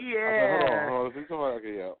wait. Yeah. Okay, hold on.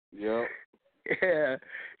 Okay, yeah. Yeah.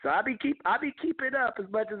 So I be keeping up as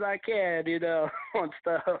much as I can, on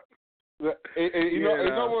stuff. You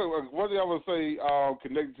know what? One thing I would say,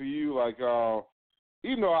 connected to you, like,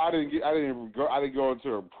 even though I didn't go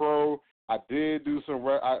into a pro, I did do some.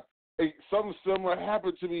 Something similar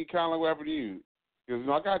happened to me, kind of like what happened to you. Because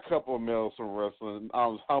I got a couple of medals from wrestling. I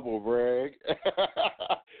was humble brag,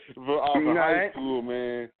 but in high school,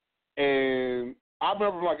 man. And I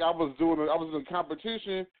remember, like, I was in a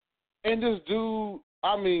competition, and this dude,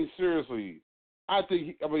 I mean, seriously.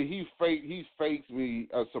 He faked me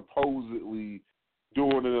supposedly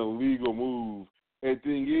doing an illegal move. And the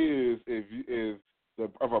thing is, if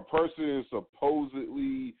a person is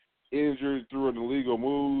supposedly injured through an illegal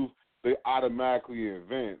move, they automatically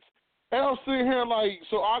advance. And I'm sitting here like,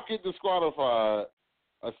 so I get disqualified.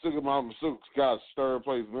 I still got a third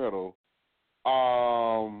place medal.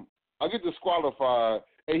 I get disqualified,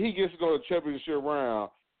 and he gets to go to the championship round.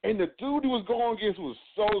 And the dude he was going against was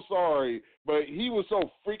so sorry, but he was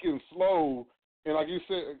so freaking slow. And like you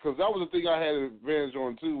said, because that was the thing I had an advantage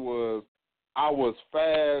on too, was I was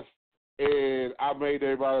fast, and I made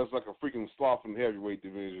everybody else like a freaking sloth in the heavyweight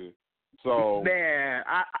division. So man,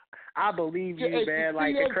 I believe you, man.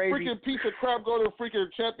 Like a crazy freaking piece of crap go to the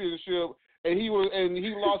freaking championship, and he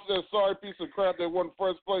lost that sorry piece of crap that won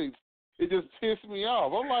first place. It just pissed me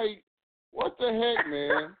off. I'm like, what the heck,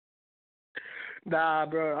 man? Nah,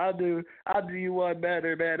 bro, I'll do you one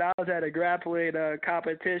better, man. I was at a grappling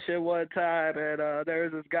competition one time, and there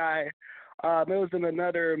was this guy. It was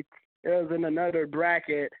in another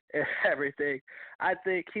bracket and everything. I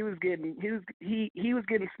think he was getting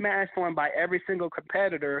smashed on by every single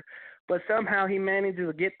competitor, but somehow he managed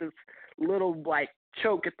to get this little like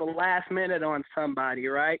choke at the last minute on somebody,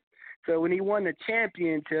 right? So when he won the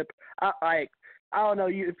championship, I don't know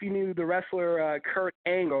if you knew the wrestler Kurt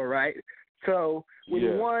Angle, right? So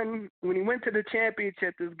when he went to the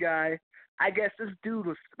championship, this guy, I guess this dude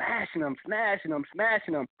was smashing him.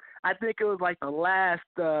 I think it was like the last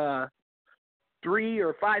 3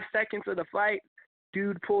 or 5 seconds of the fight.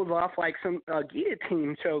 Dude pulls off like some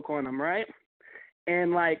guillotine choke on him, right?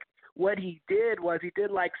 And like what he did was he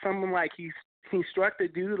struck the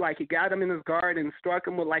dude, like he got him in his guard and struck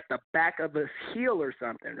him with like the back of his heel or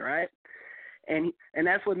something, right? And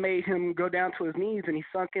that's what made him go down to his knees, and he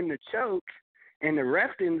sunk in the choke, and the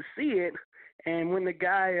ref didn't see it. And when the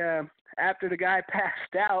guy, after the guy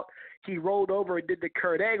passed out, he rolled over and did the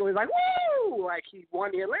Kurt Angle. He's like, woo! Like he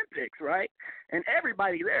won the Olympics, right? And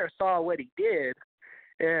everybody there saw what he did.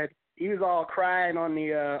 And he was all crying on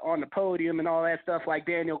the podium and all that stuff like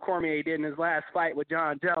Daniel Cormier did in his last fight with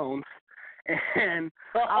John Jones. And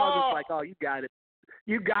I was just like, oh, you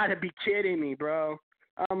got to be kidding me, bro.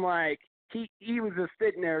 I'm like, he was just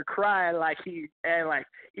sitting there crying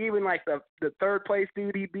even the third place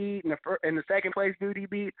dude he beat and the second place dude he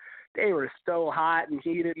beat, they were so hot and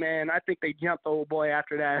heated, man. I think they jumped the old boy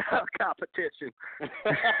after that competition.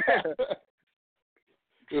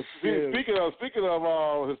 Speaking of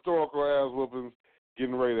historical ass whoopings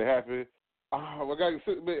getting ready to happen, I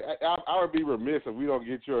would be remiss if we don't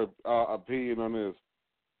get your opinion on this.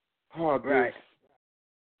 Right.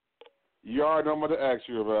 You already know what to ask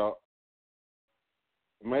you about.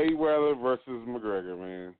 Mayweather versus McGregor,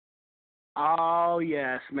 man. Oh,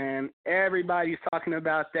 yes, man. Everybody's talking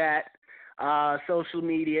about that. Social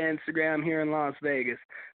media, Instagram here in Las Vegas.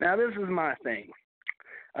 Now, this is my thing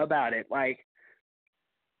about it. Like,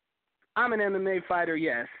 I'm an MMA fighter,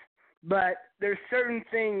 yes, but there's certain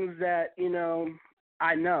things that,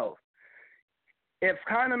 I know. If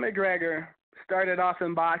Conor McGregor started off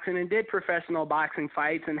in boxing and did professional boxing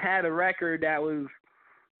fights and had a record that was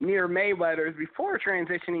near Mayweather's before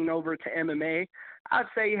transitioning over to MMA, I'd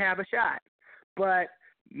say you have a shot. But,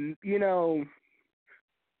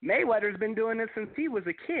 Mayweather's been doing this since he was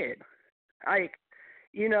a kid. Like,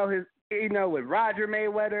 with Roger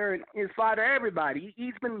Mayweather and his father, everybody,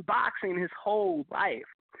 he's been boxing his whole life.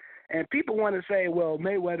 And people want to say, well,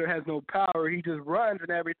 Mayweather has no power, he just runs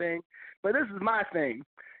and everything. But this is my thing.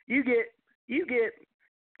 You get,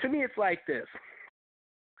 to me it's like this.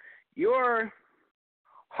 Your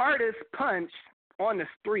hardest punch on the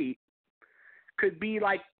street could be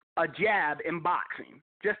like a jab in boxing,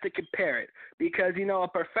 just to compare it. Because, a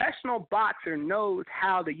professional boxer knows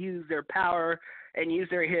how to use their power and use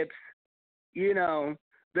their hips,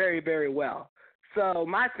 very, very well. So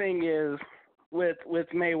my thing is with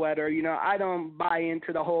Mayweather, I don't buy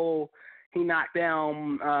into the whole he knocked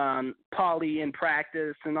down Paulie in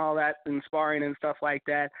practice and all that in sparring and stuff like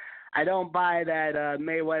that. I don't buy that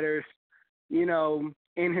Mayweather's,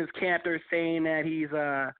 in his camp they're saying that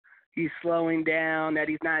he's slowing down, that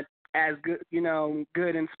he's not as good,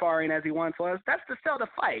 good in sparring as he once was. That's to sell the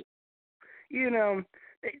fight. You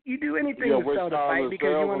do anything to sell the fight because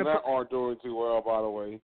you want to. Aren't doing too well, by the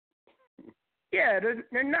way. Yeah,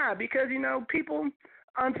 they're not, because people,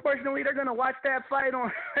 unfortunately, they're gonna watch that fight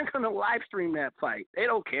they're gonna live stream that fight. They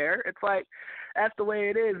don't care. It's like that's the way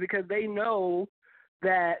it is, because they know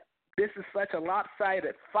that this is such a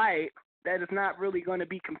lopsided fight that it's not really going to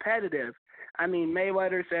be competitive. I mean,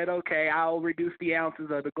 Mayweather said, okay, I'll reduce the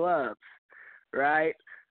ounces of the gloves, right?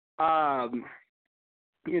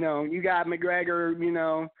 You got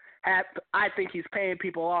McGregor, I think he's paying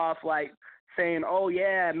people off, like saying, oh,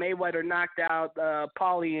 yeah, Mayweather knocked out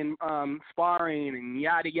Paulie in sparring and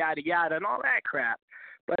yada, yada, yada, and all that crap.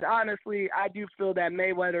 But honestly, I do feel that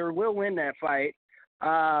Mayweather will win that fight.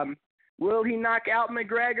 Will he knock out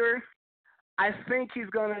McGregor? I think he's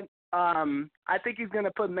gonna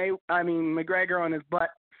put McGregor on his butt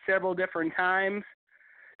several different times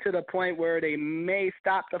to the point where they may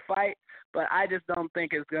stop the fight, but I just don't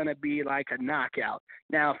think it's gonna be like a knockout.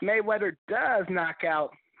 Now, if Mayweather does knock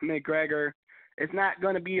out McGregor, it's not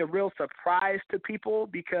gonna be a real surprise to people,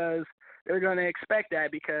 because they're gonna expect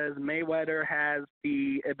that, because Mayweather has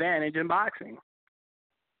the advantage in boxing.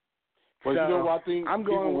 But so, I think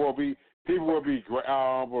people will be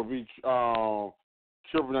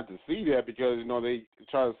tripping not to see that, because they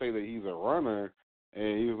try to say that he's a runner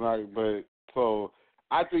and he's not. But so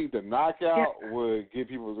I think the knockout would keep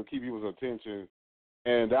people's attention,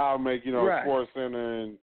 and that'll make Sports Center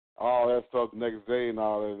and all that stuff the next day and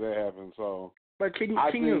all that happen. So, but can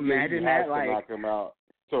you imagine that? Like, knock him out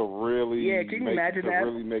to really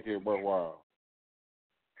really make it worthwhile.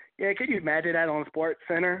 Yeah, can you imagine that on Sports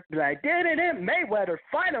Center? Like, Mayweather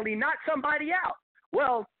finally knocked somebody out.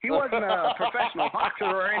 Well, he wasn't a professional boxer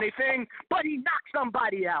or anything, but he knocked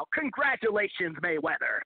somebody out. Congratulations,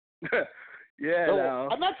 Mayweather.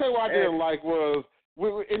 I'm not telling you what I didn't like was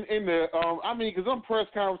in the because some press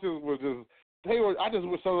conferences were just I just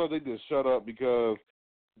wish sometimes they just shut up, because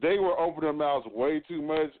they were opening their mouths way too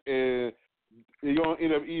much, and you're gonna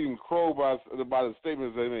end up eating crow by the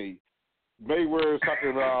statements they made. Mayweather is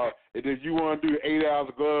talking about, if you want to do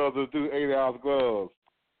 8-ounce gloves, let's do 8-ounce gloves.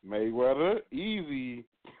 Mayweather, easy.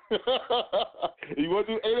 If you want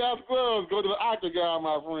to do 8-ounce gloves, go to the octagon,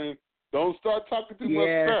 my friend. Don't start talking too much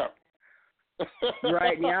crap.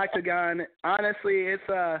 Right, in the octagon, honestly, it's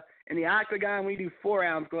in the octagon we do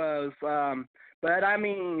 4-ounce gloves. But I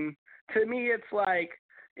mean, to me, it's like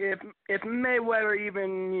if Mayweather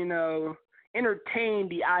even entertained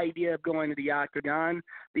the idea of going to the octagon,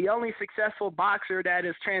 the only successful boxer that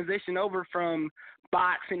has transitioned over from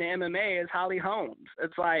boxing to MMA is Holly Holmes.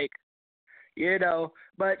 It's like,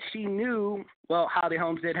 but she knew, well, Holly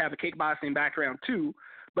Holmes did have a kickboxing background too,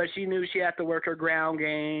 but she knew she had to work her ground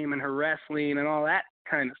game and her wrestling and all that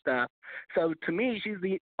kind of stuff. So to me, she's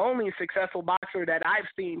the only successful boxer that I've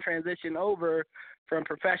seen transition over from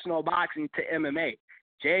professional boxing to MMA.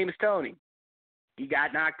 James Toney, he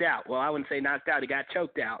got knocked out. Well, I wouldn't say knocked out. He got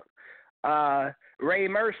choked out. Ray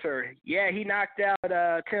Mercer, yeah, he knocked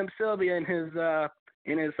out Tim Sylvia in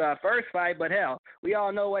his first fight, but hell, we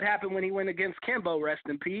all know what happened when he went against Kimbo, rest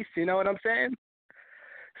in peace, you know what I'm saying?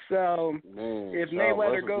 So, if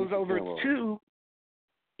Mayweather goes over to,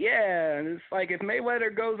 it's like if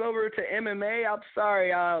Mayweather goes over to MMA, I'm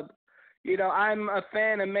sorry, I'm a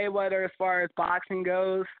fan of Mayweather as far as boxing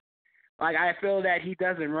goes. Like, I feel that he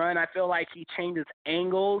doesn't run. I feel like he changes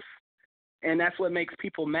angles, and that's what makes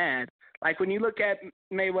people mad. Like, when you look at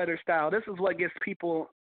Mayweather's style, this is what gets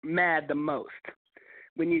people mad the most.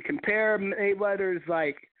 When you compare Mayweather's,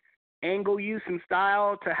 like, angle use and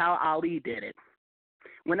style to how Ali did it.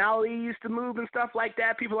 When Ali used to move and stuff like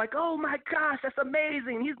that, people are like, oh, my gosh, that's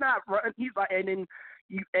amazing. He's not running. He's like, and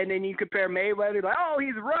then you compare Mayweather, like, oh,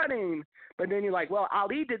 he's running. But then you're like, well,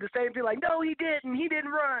 Ali did the same thing. Like, no, he didn't. He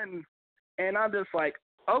didn't run. And I'm just like,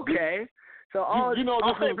 okay. So all this is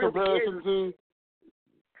a comparison to.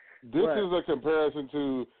 This is a comparison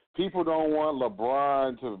to people don't want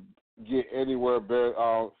LeBron to get anywhere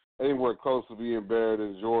better, anywhere close to being better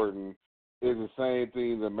than Jordan. Is the same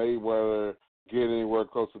thing that Mayweather get anywhere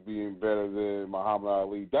close to being better than Muhammad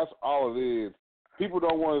Ali. That's all it is. People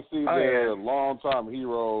don't want to see their long-time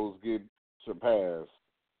heroes get surpassed.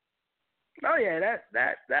 Oh yeah,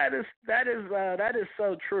 that is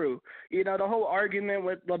so true. You know, the whole argument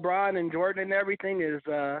with LeBron and Jordan and everything is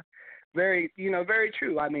very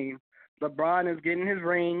true. I mean, LeBron is getting his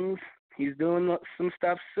rings. He's doing some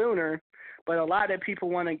stuff sooner, but a lot of people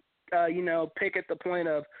want to pick at the point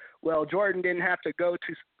of, well, Jordan didn't have to go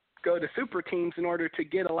to super teams in order to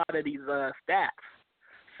get a lot of these stats.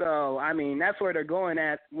 So, I mean, that's where they're going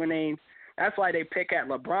at that's why they pick at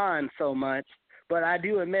LeBron so much. But I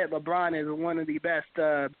do admit LeBron is one of the best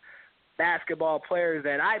basketball players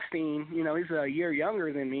that I've seen. You know, he's a year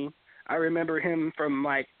younger than me. I remember him from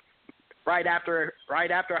like right after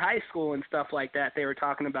high school and stuff like that. They were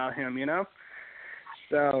talking about him, you know.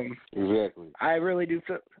 So exactly. I really do.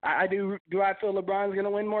 Do I feel LeBron's going to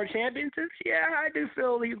win more championships? Yeah, I do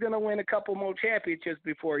feel he's going to win a couple more championships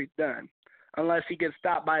before he's done, unless he gets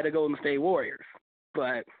stopped by the Golden State Warriors.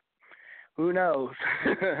 But who knows?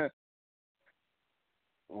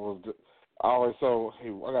 Well, all right, so hey,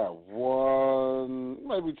 I got one,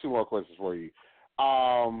 maybe two more questions for you.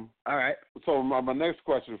 All right. So my next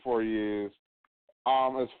question for you is,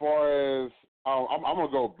 as far as I'm gonna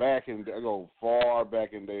go far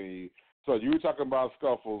back in days. So you were talking about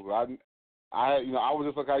scuffles. I was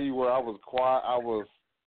just like how you were. I was quiet.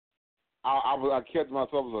 I kept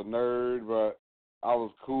myself as a nerd, but I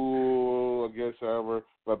was cool, I guess, however.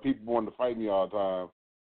 But people wanted to fight me all the time.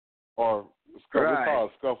 Or right. We call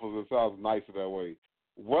it scuffles. It sounds nicer that way.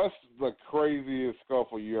 What's the craziest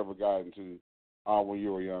scuffle you ever got into when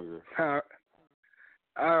you were younger?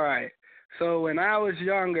 All right. So when I was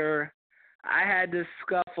younger, I had to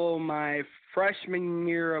scuffle my freshman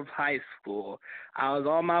year of high school. I was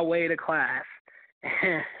on my way to class,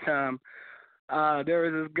 and there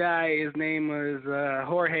was this guy. His name was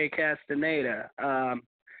Jorge Castaneda.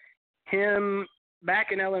 Him,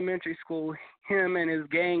 back in elementary school, him and his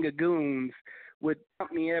gang of goons would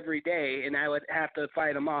bump me every day, and I would have to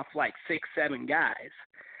fight them off like 6-7 guys.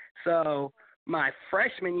 So my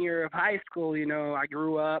freshman year of high school, you know, I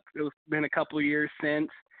grew up. It's been a couple of years since.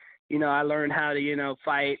 You know, I learned how to,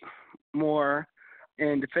 fight more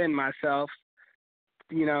and defend myself,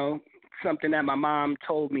 something that my mom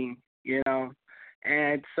told me,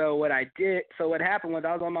 And so what happened was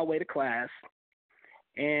I was on my way to class,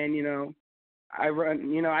 and,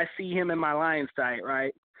 I see him in my line sight,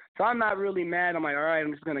 right? So I'm not really mad. I'm like, all right,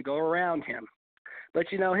 I'm just going to go around him. But,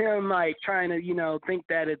 him, like, trying to, think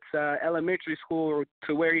that it's elementary school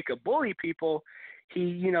to where he could bully people,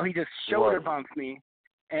 he just shoulder bumps me.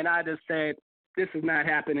 And I just said, this is not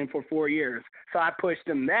happening for 4 years. So I pushed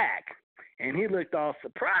him back, and he looked all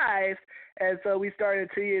surprised. And so we started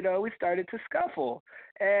to scuffle.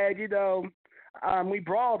 And, we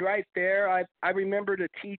brawled right there. I remember the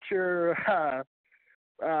teacher,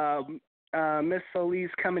 Miss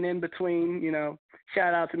Solis, coming in between,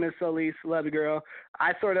 shout out to Miss Solis, love you, girl.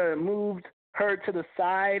 I sort of moved her to the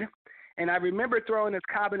side, and I remember throwing this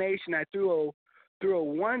combination. I threw a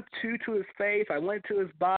 1-2 to his face. I went to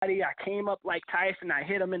his body. I came up like Tyson. I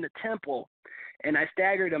hit him in the temple, and I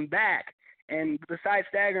staggered him back. And besides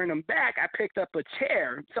staggering him back, I picked up a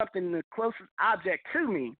chair, something the closest object to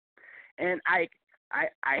me, and I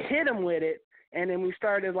hit him with it. And then we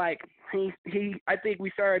started I think we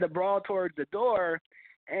started a brawl towards the door,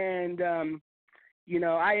 and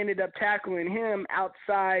I ended up tackling him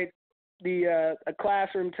outside a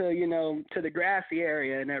classroom to the grassy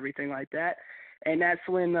area and everything like that. And that's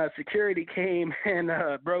when security came and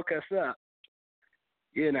broke us up.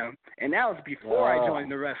 And that was before I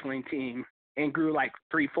joined the wrestling team and grew like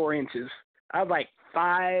 3-4 inches. I was like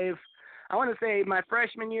 5. I want to say my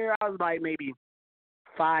freshman year, I was like maybe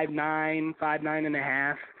 5'9",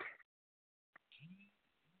 5'9.5".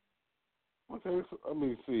 Okay, so let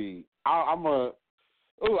me see. I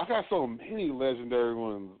got so many legendary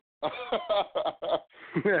ones.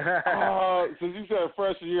 Since you said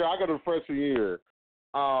freshman year, I got a freshman year.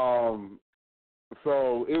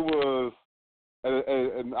 So it was,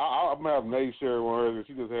 and I'm gonna have Nayy share one because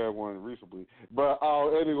she just had one recently. But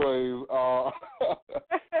anyways,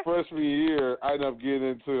 freshman year, I ended up getting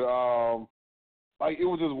into it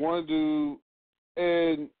was just one dude,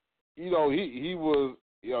 and he was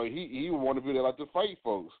he wanted to be there like to fight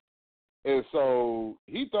folks, and so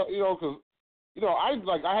he thought because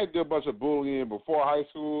I had did a bunch of bullying before high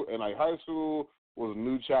school, and like high school was a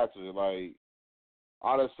new chapter, like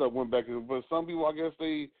all that stuff went back in. But some people, I guess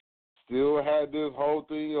they still had this whole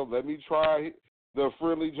thing of let me try the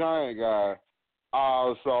friendly giant guy.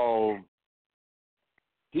 So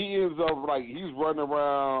he ends up he's running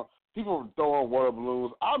around. People throwing water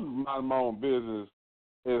balloons. I'm minding my own business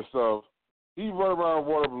and stuff. He running around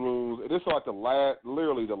with water balloons, and it's like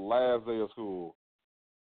literally the last day of school.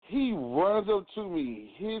 He runs up to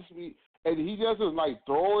me, hits me, and he doesn't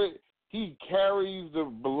throw it. He carries the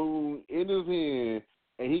balloon in his hand,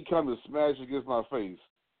 and he comes to smash against my face.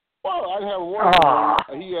 Well, I have one balloon,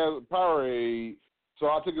 and he has a Powerade, so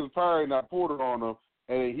I took his Powerade and I poured it on him,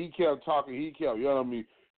 and he kept talking. He kept yelling at me.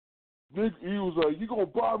 He was like, "You gonna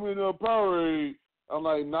buy me another Powerade?" I'm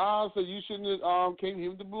like, "Nah." I said, "You shouldn't have came here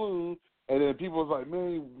with the balloon." And then people was like,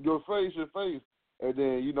 "Man, your face." And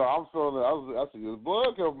then I'm feeling I see his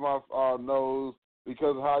blood come from my nose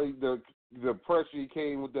because of how the pressure he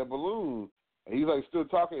came with that balloon. And he's still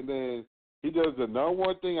talking. And then he does the number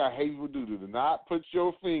one thing I hate people do: not put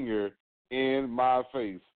your finger in my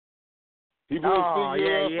face. He put his finger in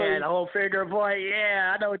my face. The whole finger point.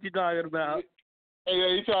 Yeah, I know what you're talking about.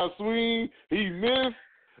 And he tried to swing, he missed,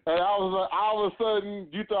 and I was like, all of a sudden,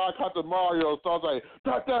 you thought I caught the Mario, so I was like,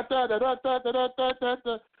 da da da da da da da da da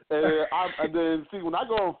da. And then see, when I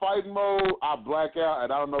go in fighting mode, I black out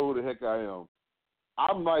and I don't know who the heck I am.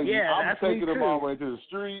 I'm I'm taking him all the way to the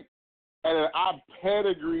street, and then I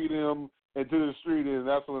pedigreed him into the street, and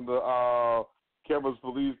that's when the campus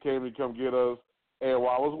police came to come get us. And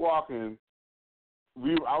while I was walking,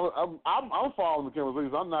 I'm following the campus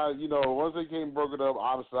police. I'm not, once they came and broke it up,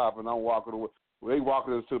 I'm stopping. I'm walking away. They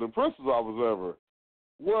walking us to the principal's office ever.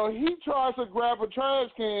 Well, he tries to grab a trash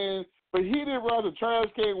can, but he didn't realize the trash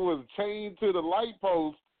can was chained to the light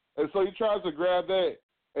post, and so he tries to grab that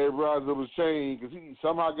and realized it was chained because he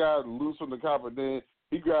somehow got loose from the cop, and then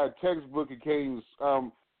he grabbed a textbook and came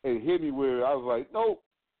and hit me with it. I was like, nope,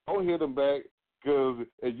 don't hit him back, because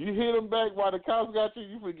if you hit him back while the cops got you,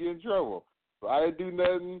 you could get in trouble. So I didn't do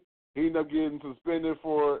nothing. He ended up getting suspended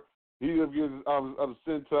for it. He ended up getting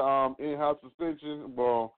sent to in-house suspension.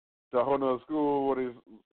 Well, to a whole nother school where his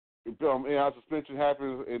in-house suspension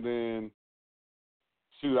happens, and then,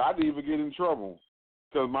 shoot, I didn't even get in trouble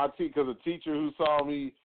because the teacher who saw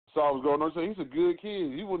what was going on, said he's a good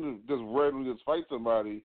kid. He wouldn't just randomly just fight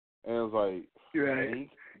somebody. And it was like, right.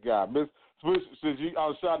 God, since you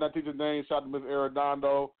shout out that teacher's name, shout out to Miss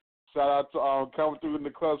Arredondo. Shout out to coming through in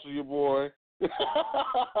the clutch for your boy. Because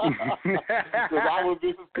I was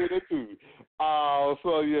disappointed too.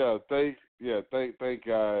 So thank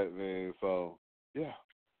God, man. So yeah.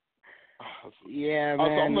 Yeah, man.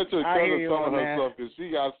 Also, I'm gonna let your cousin tell her man. stuff because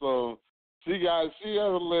she has a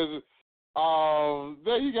legend.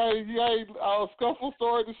 Then you got a scuffle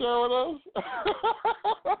story to share with us.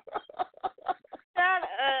 Shut up.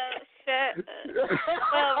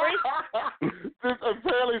 Well,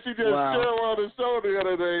 apparently she just shared one on the show the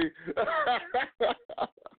other day.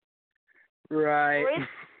 Right.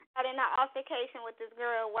 I did not altercation with this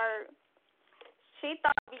girl at work. She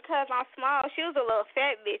thought because I'm small, she was a little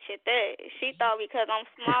fat bitch at that. She thought because I'm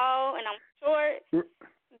small and I'm short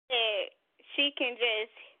that she can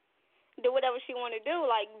just do whatever she want to do,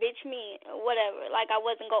 like bitch me or whatever. Like I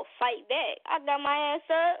wasn't going to fight back. I got my ass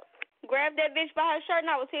up, grabbed that bitch by her shirt, and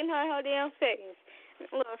I was hitting her in her damn face.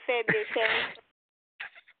 Little fat bitch.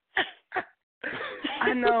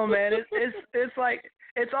 I know, man. It's like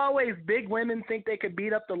it's always big women think they could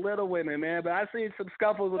beat up the little women, man. But I seen some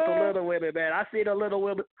scuffles with the little women, man. I seen a little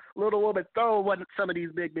woman throw some of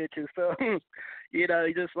these big bitches. So, you know,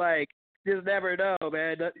 you just never know,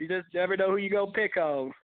 man. You just never know who you gonna pick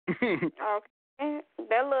on. Okay.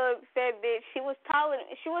 That little fat bitch, she was probably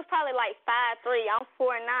like 5'3". I'm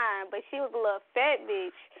 4'9", but she was a little fat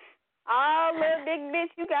bitch. Oh, little big bitch,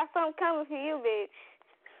 you got something coming for you, bitch.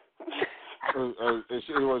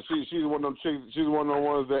 She's one of them chicks. She's one of the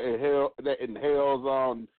ones that inhales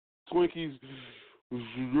Twinkies.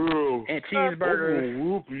 Yeah. And cheeseburgers. I'm gonna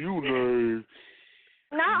whoop you, Nayy.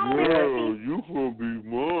 Not only was she, you gonna be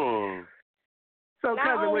mine. So,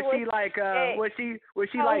 cousin, was she like was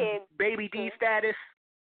she like baby D status?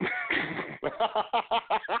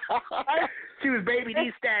 She was baby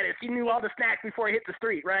D status. She knew all the snacks before it hit the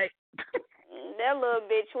street, right? That little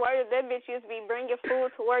bitch. That bitch used to be bringing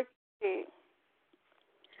food to work.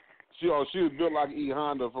 She was built like E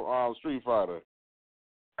Honda from Street Fighter.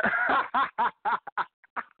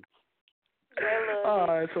 Oh,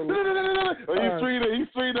 that's hilarious. He's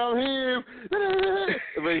straight up hands.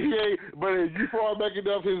 But if you fall back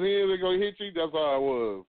enough, his hands are gonna hit you. That's how it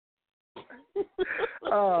was.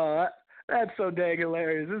 Oh, that's so dang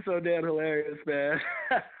hilarious. It's so damn hilarious, man.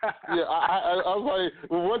 Yeah, I was like,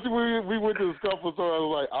 well, once we went to the scuffle store, I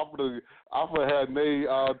was like, I'm gonna have Nayy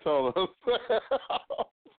tell us.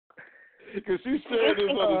 Because she shared this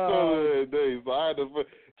on the show the other day, so I had to.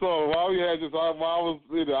 So while we had this, while I was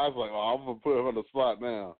in there, I was like, I'm gonna put her on the spot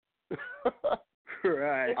now.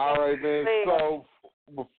 Right. All right, man. So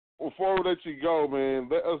before we let you go, man,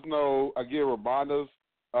 let us know again. Remind us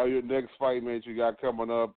your next fight, man, you got coming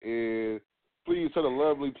up, and please tell the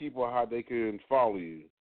lovely people how they can follow you.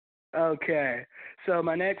 Okay. So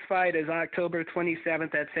my next fight is October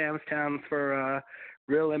 27th at Sam's Town for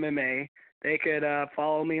Real MMA. They could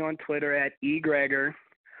follow me on Twitter at Greagor.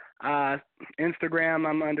 Instagram,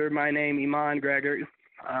 I'm under my name, Emaun Greagor,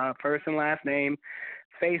 first and last name.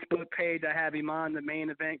 Facebook page, I have Emaun, the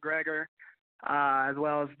MainEvent Greagor, as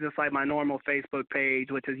well as just like my normal Facebook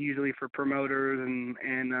page, which is usually for promoters and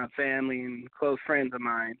family and close friends of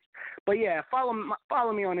mine. But yeah, follow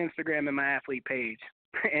me on Instagram and my athlete page.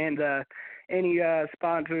 And any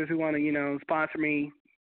sponsors who want to, sponsor me,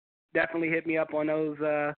 definitely hit me up on those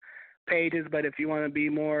pages. But if you want to be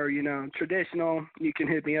more, traditional, you can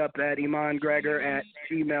hit me up at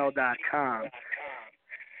emongregor@gmail.com.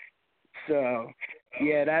 So,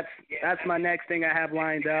 yeah, that's my next thing I have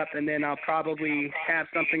lined up, and then I'll probably have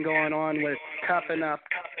something going on with Tough Enough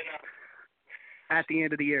at the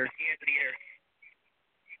end of the year.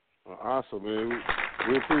 Awesome, man.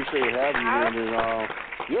 We appreciate having you, and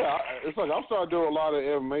yeah, it's like I'm starting to do a lot of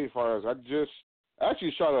MMA fighters. I just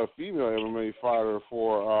actually shot a female MMA fighter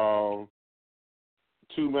for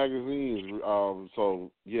 2 magazines.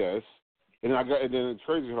 So yes, and then it's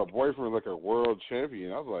crazy. Her boyfriend is like a world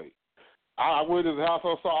champion. I was like, I went to his house.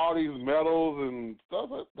 I saw all these medals and stuff.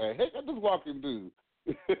 What the heck? I just walked into.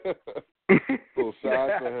 So shout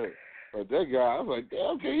out to her. But that guy, I was like,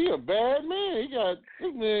 damn, okay, he a bad man. He got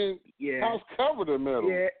this man house covered in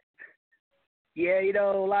medals. Yeah,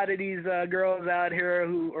 a lot of these girls out here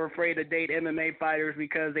who are afraid to date MMA fighters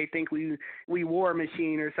because they think we war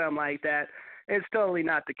machine or something like that. It's totally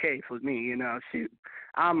not the case with me, Shoot,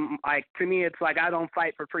 I'm like, to me, it's like I don't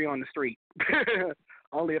fight for free on the street.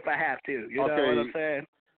 Only if I have to. You know what I'm saying?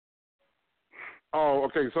 Oh,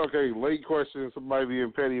 okay. So, late question. Somebody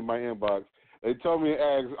being petty in my inbox. They told me to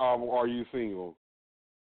ask, are you single?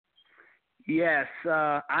 Yes,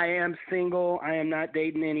 I am single. I am not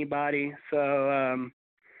dating anybody. So,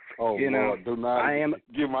 Lord, do not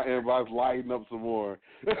give my inbox lighten up some more.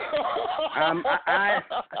 I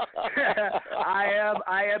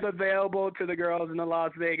am available to the girls in the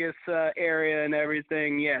Las Vegas area and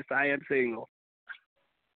everything. Yes, I am single.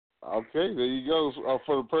 Okay, there you go.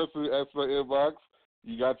 For the person who asked my inbox,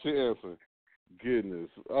 you got your answer. Goodness.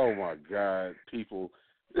 Oh, my God, people.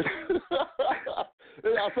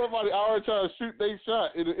 Somebody already trying to shoot their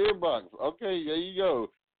shot in the inbox. Okay, there you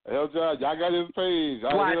go. Hell, John, y'all got his page.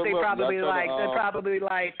 What,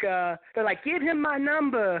 they're like, give him my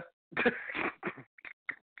number. It's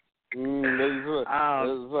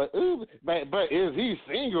like, ooh, but is he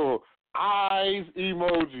single? Eyes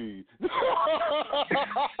emoji.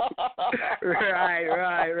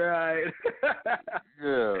 Right.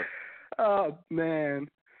 Yeah. Oh, man.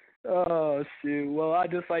 Oh, shoot. Well,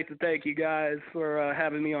 I'd just like to thank you guys for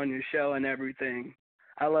having me on your show and everything.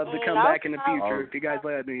 I love to come back in the future if you guys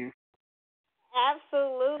let me.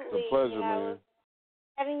 Absolutely. It's a pleasure, man.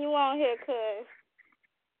 Having you on here, cuz.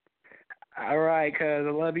 All right, cuz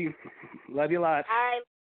I love you. Love you lots. All right,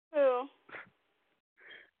 too.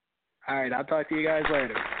 All right, I'll talk to you guys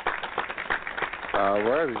later. All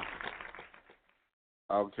righty.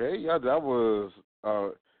 Okay, yeah, that was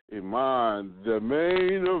Emaun, the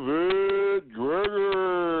main event,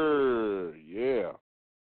 Greagor. Yeah.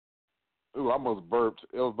 Ooh, I almost burped.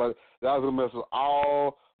 That was a mess with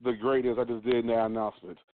all the greatness I just did in that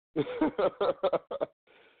announcement.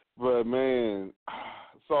 But man,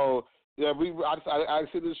 so yeah, I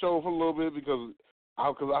sit the show for a little bit because I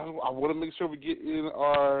want to make sure we get in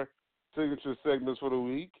our signature segments for the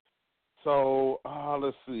week. So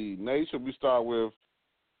let's see, Nayy, should we start with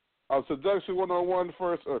Seduction 101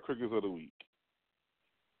 first or Crickets of the Week?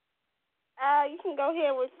 You can go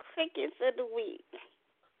ahead with Crickets of the Week.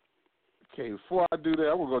 Okay, before I do that,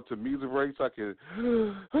 I'm going to go to music break so I can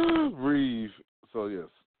breathe. So, yes,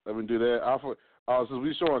 let me do that. Since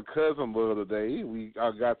we showing Cousin Love today,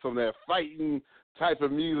 I got some of that fighting type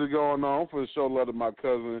of music going on for the show Love to my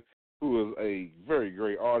cousin, who is a very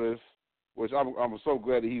great artist, which I'm so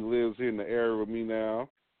glad that he lives here in the area with me now.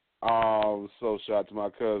 So shout out to my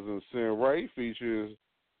cousin Sin Ray, features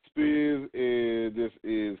Spears, and this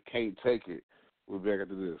is Can't Take It. We'll be back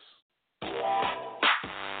after this.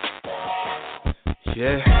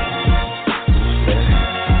 Yeah.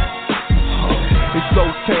 It's so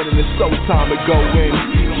 10 and it's so time to go in.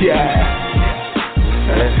 Yeah.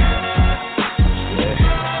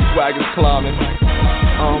 Swag is climbing.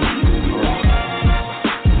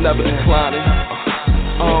 Never declining.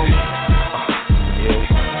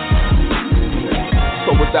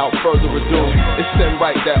 So without further ado, it's Sin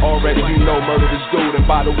Right that already you know murder this dude. And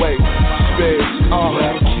by the way, Spears,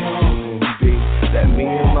 that me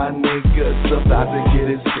and my niggas about to get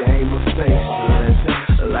his game of faceless,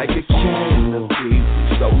 like a can of beef,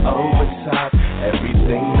 so over top.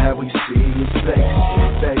 Everything that we see is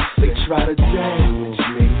basic. They try to damage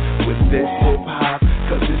me with this hip hop,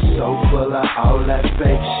 cause it's so full of all that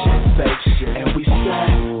fake shit. And we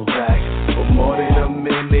sat back for more than a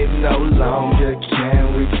minute, no longer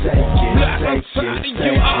can we take it. I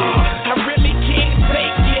really can't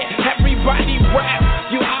take it. Everybody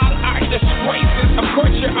rap, you all are disgraces. Of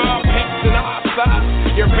course you're all pimps and all stars.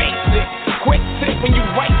 You're basic. Quick tip when you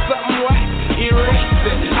write something whack, erase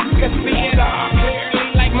it. I can see it all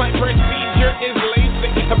clearly, like my procedure is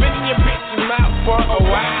LASIK. I've been in your bitch's mouth for a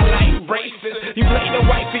while, like braces. You play the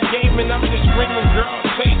wifey game and I'm just screaming, girl,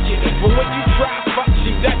 take it. But when you try fuck,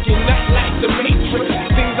 she ducking up like the Matrix.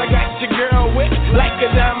 Seems I got your girl whipped like a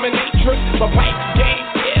dominatrix. My pipe game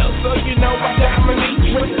ill, so you know I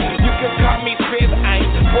dominatrix. You can call me Fizz, I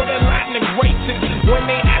ain't borderline the greatest. When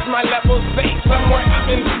they ask my level, say somewhere up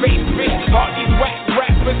in space, bitch. All these whack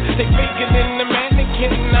rappers, they faking in the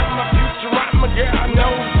mannequin. I'm a future, I'm a girl, I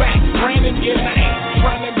know back. Brandon, I ain't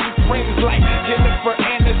trying to be friends like Jennifer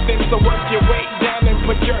Aniston. So work your way down and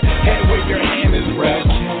put your head where your hand is, bro.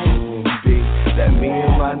 That me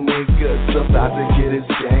and my niggas about to get his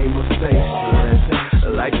game of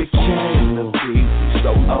faceless, like a can of beef,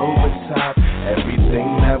 so over top. Everything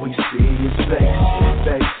that we see is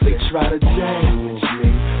basic. They try to damage me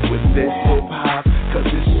with this hip hop, cause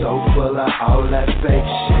it's so full of all that fake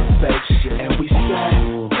shit. And we sat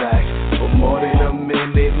back for more than a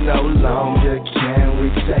minute, no longer can we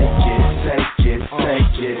take it.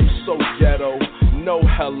 So ghetto, no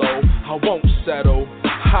hello, I won't settle.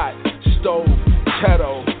 Hot stove,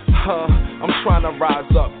 kettle, I'm trying to rise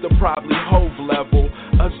up to probably Hove level.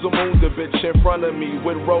 A Zamunda bitch in front of me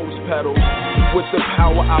with rose petals. With the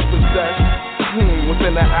power I possess,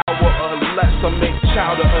 within an hour or less, I make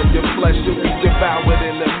chowder of your flesh. You'll be devoured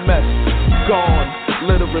in a mess. Gone,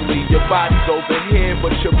 literally, your body's over here,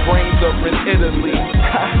 but your brains are in Italy.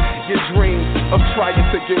 Your dreams of trying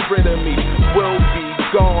to get rid of me will be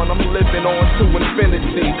gone. I'm living on to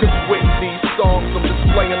infinity, cause with these songs I'm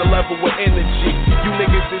displaying a level of energy. You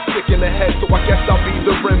niggas is sick in the head, so I guess I'll be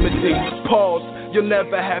the remedy. Pause, you'll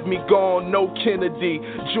never have me gone, no Kennedy,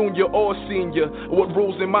 junior or senior. What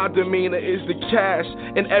rules in my demeanor is the cash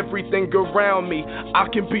and everything around me. I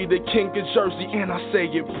can be the king of Jersey and I say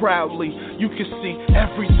it proudly. You can see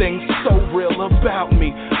everything so real about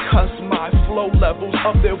me, cause my flow level's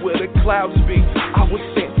up there where the clouds be. I was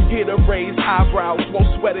sent here to raise eyebrows,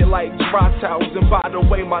 won't sweat it like dry towels. And by the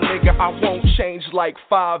way, my nigga, I won't change like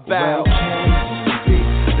 5 vows.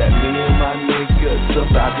 That me and my niggas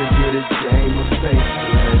about to get his game of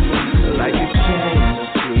faceless, like a can of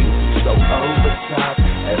beef, so over top.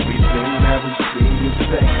 Everything that we see is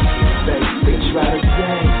fake. They try to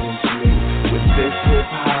damage me with this hip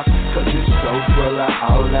hop, cause it's so full of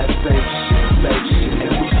all that fake shit. And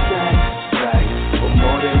we sat back for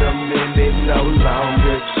more than a minute, no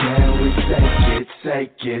longer can we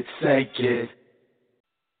take it.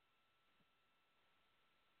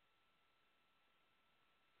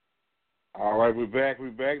 All right, we're back.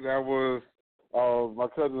 That was my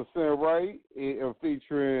cousin Sin Wright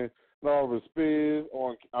featuring Norman Spears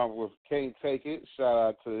on with Can't Take It. Shout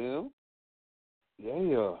out to him.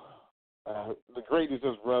 Yeah. The greatness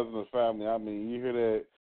just runs in the family. I mean, you hear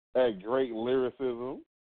that great lyricism.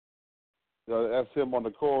 That's him on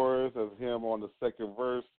the chorus. That's him on the second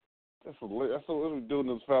verse. That's what we do in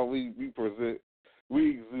this family. We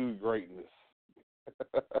exude greatness.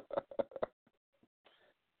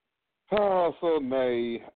 So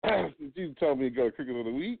Nayy, you told me to go to Crickets of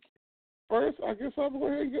the Week. First, I guess I'll go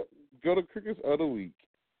ahead and go to Crickets of the Week.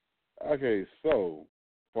 Okay, so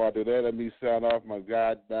before I do that, let me sound off my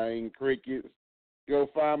goddamn crickets. Go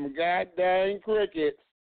find my goddamn crickets.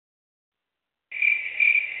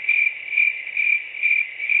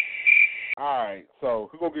 All right, so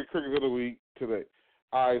who's going to get Crickets of the Week today?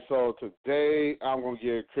 All right, so today I'm going to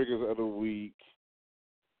get Crickets of the Week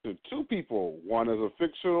to two people. One is a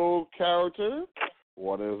fictional character,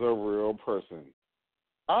 one is a real person.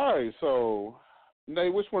 All right, so,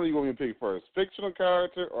 Nayy, which one are you going to pick first, fictional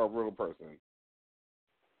character or a real person?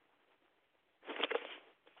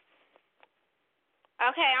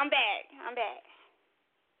 Okay, I'm back.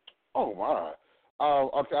 Oh, my.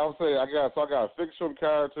 Okay, I'll say I got a fictional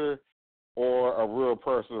character or a real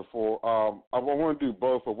person for, I want to do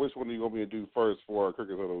both, but which one are you going to do first for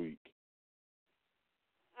Crickets of the Week?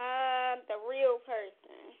 The real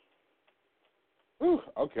person. Ooh,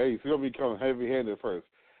 okay, so you're going to become heavy-handed first.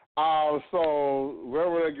 So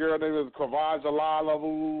whatever that girl name is, Kavaja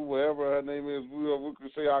Lalavu, whatever her name is,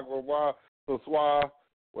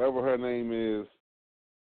 whatever her name is,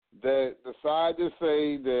 that decided to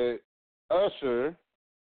say that Usher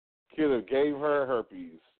could have gave her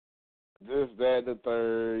herpes. This, that, the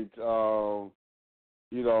third,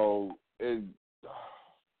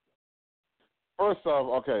 first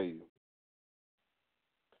off, okay,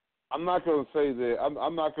 I'm not gonna say that.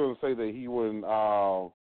 I'm not gonna say that he wouldn't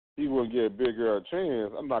get a bigger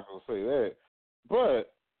chance. I'm not gonna say that,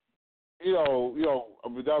 but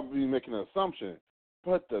without me making an assumption,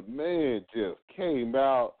 but the man just came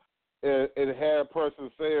out and had a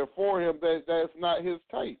person say it for him that that's not his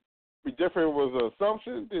type. Be different was an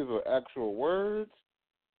assumption. These are actual words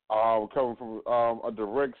coming from a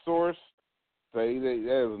direct source. Say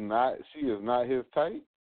that she is not his type,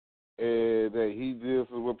 and that he deals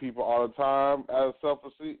with people all the time out of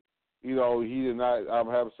self-esteem. He did not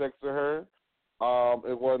have sex with her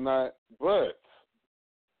and whatnot. But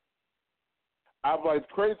the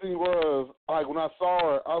crazy thing was, like, when I saw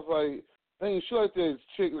her, I was like, dang, she like this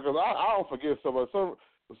chick, because I don't forget so much.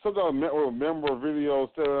 Sometimes I remember videos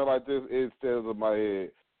standing like this, it stands in my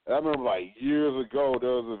head. And I remember, like, years ago,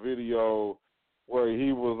 there was a video where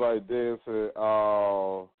he was, like, dancing,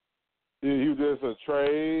 he was dancing a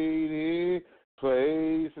trading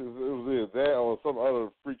place, it was either that or some other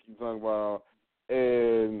freaky song about,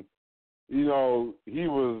 and, he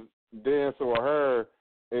was dancing with her,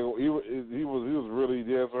 and he was really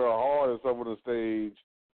dancing her hard at some of the stage,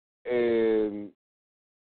 and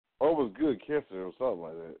it was good kissing or something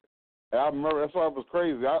like that. And I remember, that's why it was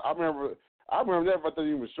crazy. I remember that, but they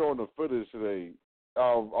even showing the footage today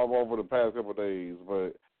over the past couple of days.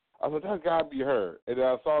 But I was like, that gotta be her. And then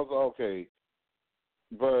I saw, I was like, okay.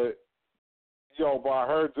 But, by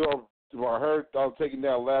her taking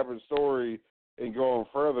that elaborate story and going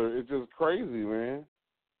further, it's just crazy, man.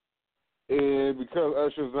 And because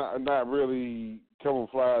Usher's not really coming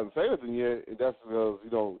fly and say anything yet, that's because,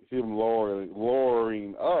 him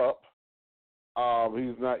lowering up.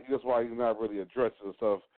 He's not. That's why he's not really addressing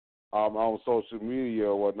stuff on social media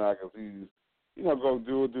or whatnot, because he's, going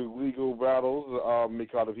to do legal battles,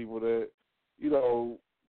 make all the people that,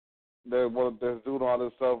 that's doing all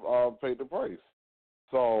this stuff pay the price.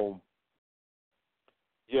 So,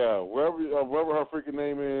 yeah, wherever her freaking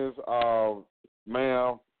name is,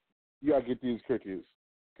 ma'am, you gotta get these crickets,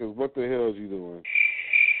 because what the hell is you doing?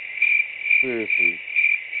 Seriously,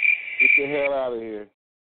 get the hell out of here.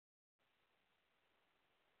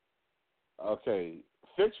 Okay,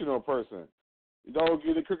 fictional person. You don't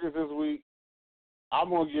get the crickets this week. I'm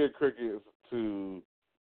gonna get crickets to.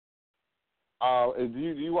 And do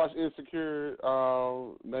you watch Insecure,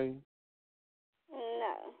 Nayy?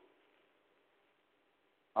 No.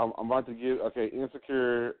 I'm about to give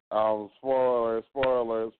Insecure. Spoiler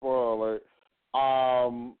alert.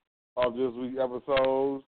 Of this week's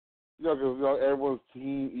episodes, because everyone's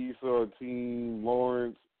Team Issa or Team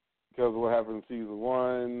Lawrence because of what happened in season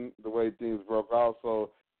 1, the way things broke out.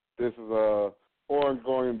 So this is a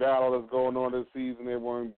ongoing battle that's going on this season.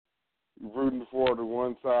 Everyone rooting for the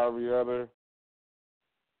one side or the other.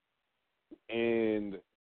 And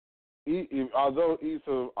although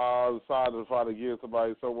Issa decided to try to give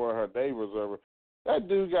somebody somewhere her day reserver, that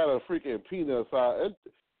dude got a freaking peanut side.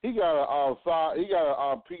 He got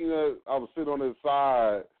a peanut sit on his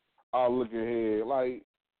side looking head. Like,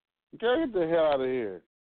 girl, get the hell out of here.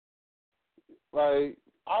 Like,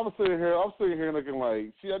 I'm sitting here looking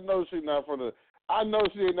like I know she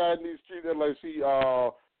ain't not in these streets like she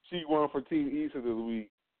won for Team Issa this week.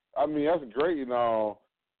 I mean, that's great and all,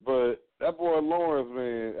 but that boy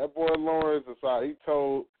Lawrence decided he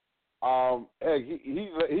told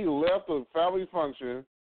he left a family function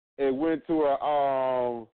and went to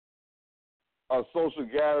a social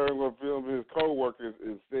gathering with his co-workers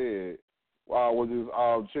instead with his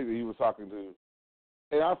chick that he was talking to.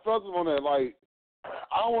 And I felt him on that, like,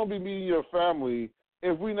 I don't want to be meeting your family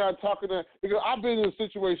if we're not talking to, because I've been in a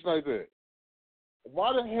situation like that.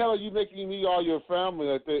 Why the hell are you making me meet all your family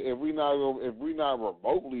like that if we're not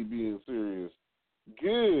remotely being serious?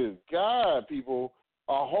 Good God, people.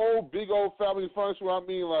 A whole big old family function, I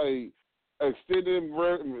mean, like, extended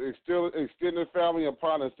family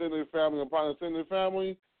upon extended family upon extended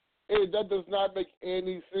family, that does not make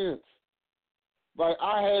any sense. Like,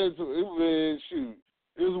 it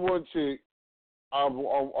was one chick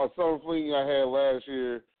on some fling I had last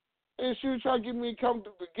year, and she was trying to get me to come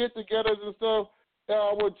to get-togethers and stuff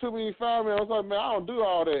with too many family. I was like, man, I don't do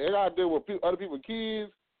all that. And I deal with other people's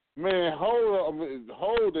kids. Man,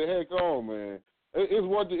 hold the heck on, man. It's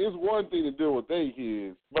one thing to deal with their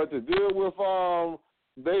kids, but to deal with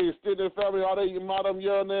they extended family, all they modern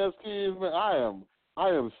young ass kids, man. I am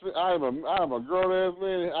a grown ass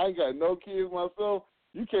man. I ain't got no kids myself.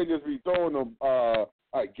 You can't just be throwing a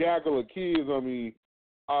gaggle of kids on me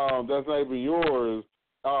that's not even yours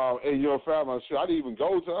and your family. Shit, I didn't even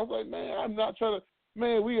go to. I was like, man, I'm not trying to.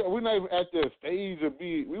 Man, we're not even at that stage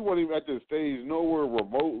we weren't even at that stage nowhere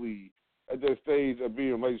remotely at that stage of being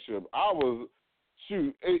in a relationship. I was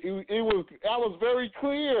very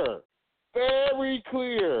clear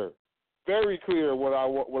what I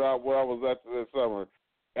was at this summer.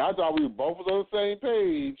 And I thought we were both on the same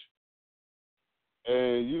page.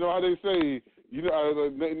 And you know how they say, you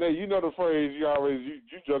know the phrase you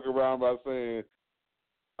joke around by saying,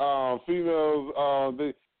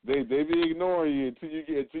 females they be ignoring you until you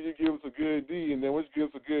give us a good D, and then once you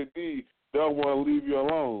give us a good D, they'll want to leave you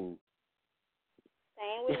alone.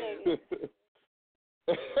 Same with niggas.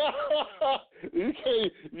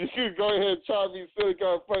 You can go ahead and try to be silly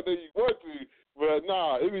kind of funny that you want to, but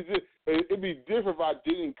nah, it'd be different if I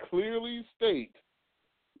didn't clearly state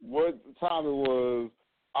what time it was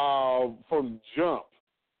from jump.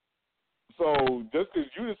 So just because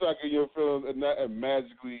you decide to get your feelings and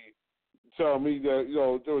magically tell me that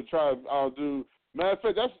they were trying to do. Matter of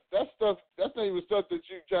fact, that's stuff. That's not even stuff that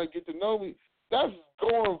you trying to get to know me. That's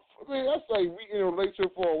going. I mean, that's like we in a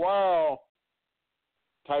relationship for a while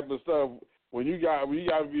type of stuff. When you got to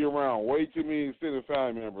be around way too many extended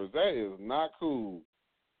family members, that is not cool.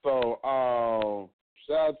 So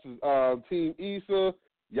shout out to Team Issa.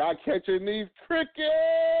 Y'all catching these crickets.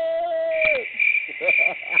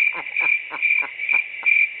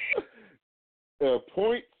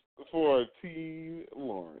 Points for Team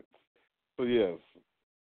Lawrence. So yes,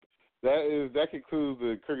 that concludes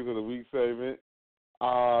the Crickets of the Week segment.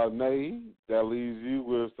 Nayy, that leaves you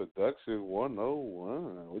with Seduction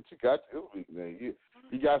 101. What you got this week, Nayy?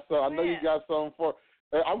 You got some. I know you got something for.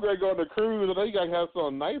 I'm gonna go on the cruise. I know you gotta have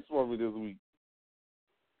something nice for me this week.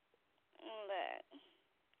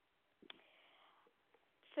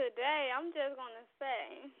 Today, I'm just gonna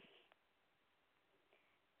say,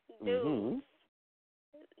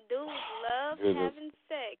 dudes love having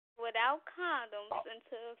sex without condoms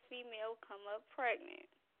until a female come up pregnant.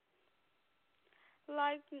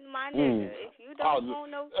 Like, my nigga, if you don't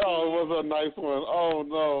want no kids. Oh, it was a nice one. Oh,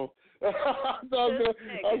 no. I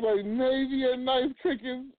was like, maybe a nice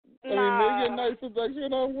cricket. Maybe a nice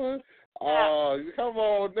seduction on one. Oh, come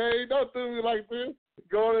on, Nayy. Don't do me like this.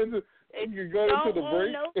 Going into the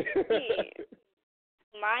break. No kids.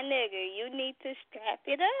 My nigga, you need to strap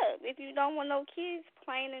it up. If you don't want no kids,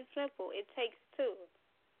 plain and simple, it takes two.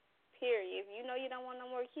 Period. If you know you don't want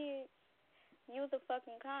no more kids, use a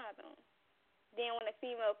fucking condom. Then when a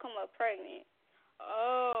female come up pregnant,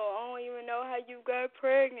 oh, I don't even know how you got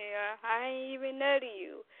pregnant. I ain't even know to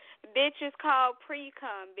you. Bitch is called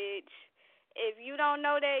pre-cum, bitch. If you don't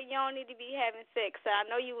know that, you don't need to be having sex. So I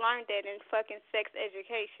know you learned that in fucking sex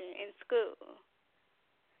education in school.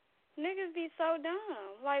 Niggas be so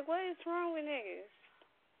dumb. Like, what is wrong with niggas?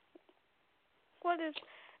 What is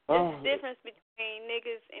the difference between between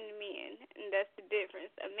niggas and men, and that's the difference.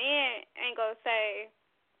 A man ain't gonna say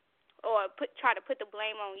or try to put the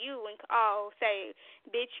blame on you and say,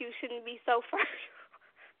 bitch, you shouldn't be so fertile.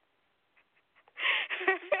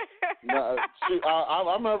 Nah,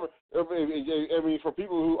 I remember. I mean, for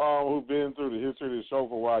people who've been through the history of the show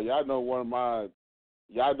for a while, y'all know one of my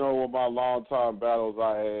long time battles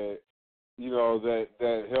I had. You know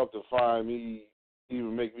that helped define me,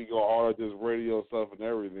 even make me go hard at this radio stuff and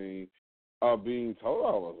everything. Being told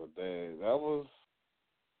I was a dad, that was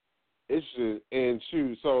interesting. And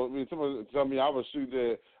shoot, so I mean, someone tell me I was shooting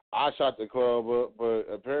that I shot the club up,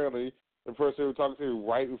 but apparently the person they were talking to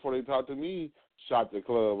right before they talked to me shot the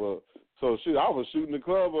club up. So shoot, I was shooting the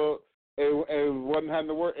club up and wasn't having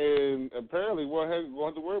to work, and apparently wasn't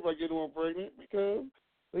going to worry about getting one pregnant because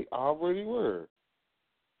they already were.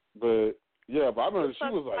 But yeah, but I remember she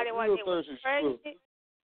was like real thirsty.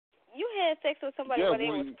 You had sex with somebody while they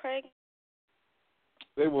was pregnant?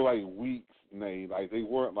 They were like weeks, Nayy. Like they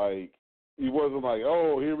weren't like, it wasn't like,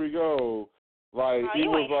 oh, here we go. Like it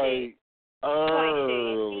was like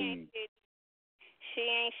early. She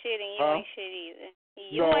ain't shit and you ain't shit either.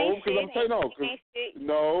 No, because I'm saying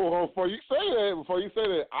no. Before you say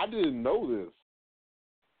that, I didn't know this.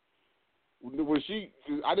 When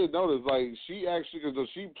I didn't know this. Like she actually, because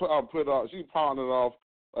she pawned it off.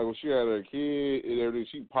 Like when she had her kid and everything,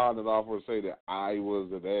 she pawned it off and say that I was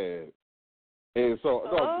the dad. And so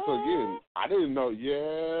again, I didn't know.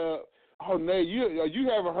 Yeah. Oh, Nayy, you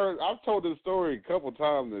haven't heard. I've told this story a couple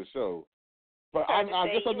times in the show, but I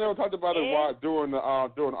guess I never talked about it during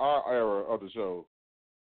our era of the show.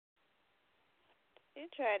 You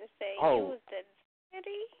try to say you was the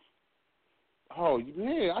daddy? Oh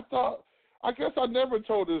man, I guess I never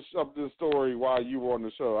told this story while you were on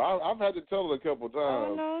the show. I've had to tell it a couple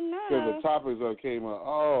times because the topics that came up.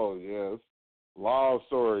 Oh yes, long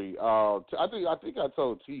story. I think I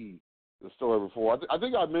told T the story before. I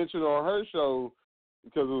think I mentioned on her show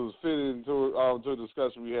because it was fitting to a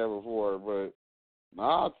discussion we had before. But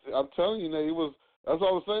nah, I'm telling you, that's what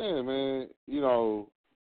I was saying, man. You know,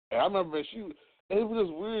 and I remember it was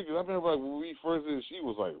just weird because I remember like when we first did, she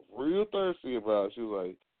was like real thirsty about it. She was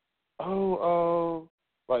like,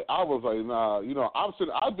 like I was like, nah, you know,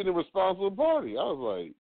 I've been a responsible party. I was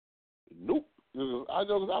like, nope. I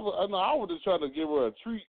was just trying to give her a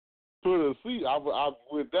treat, put her to sleep. I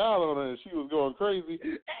went down on her and she was going crazy.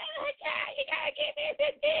 Oh my God, you gotta give me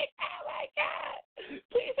the dick. Oh my God,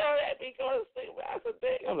 please don't let me go to sleep without the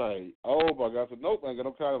dick. I'm like, oh my God. I said, nope, I ain't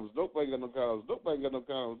got no condoms. Nope, I ain't got no condoms. Nope, I ain't got no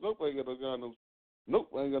condoms. Nope, I ain't got no condoms. Nope,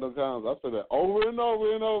 I ain't got no condoms. I said that over and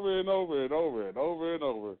over and over and over and over and over and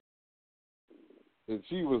over. And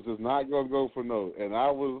she was just not going to go for no. And I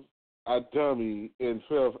was a dummy and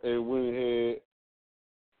went ahead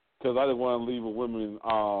because I didn't want to leave a woman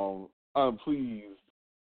unpleased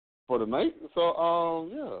for the night. So,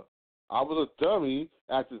 yeah, I was a dummy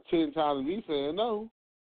after 10 times of me saying no.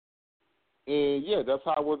 And, yeah, that's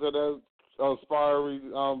how I went to that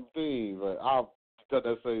aspiring thing. But I'll tell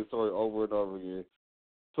that same story over and over again.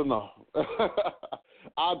 So, no.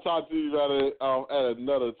 I'll talk to you about it at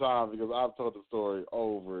another time because I've told the story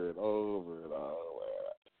over and over and over.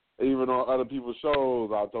 Even on other people's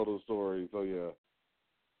shows, I've told the story. So, yeah.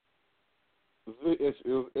 It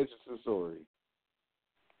was an interesting story.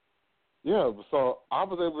 Yeah, so I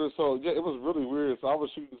was able to, it was really weird. So I was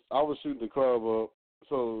shooting the club up.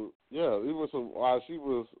 So, yeah, it was while she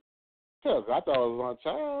was, I thought it was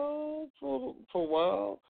my child for a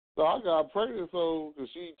while. So I got pregnant, because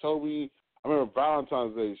she told me, I remember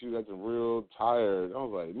Valentine's Day, she was acting real tired. I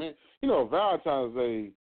was like, man, you know, Valentine's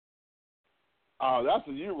Day, that's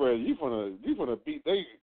what you ready. You wanna beat they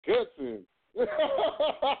guts in.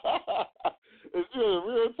 And she was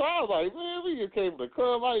real tired. Like, man, we just came to the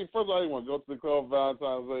club. I didn't want to go to the club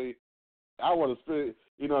Valentine's Day. I want to spend,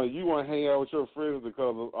 you know, you want to hang out with your friends at the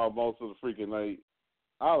club most of the freaking night.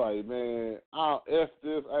 I like, man, F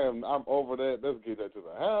this. I'm over that. Let's get that to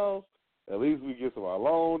the house. At least we get some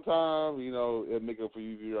alone time. You know, it'll make up for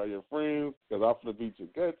you to your friends because I'm going to beat your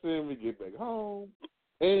guts in. We get back home.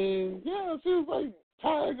 And, yeah, she was like,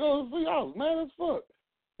 tired, go to sleep. I was mad as fuck.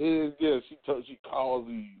 And, yeah, she called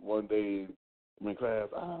me one day in class.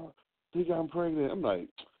 I think I'm pregnant. I'm like,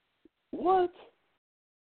 what?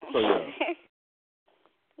 So, yeah.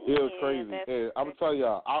 It was crazy. And I'm going to tell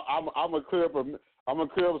y'all, I'm going to clear up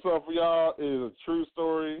something for y'all. It is a true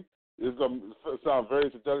story. It's going to sound very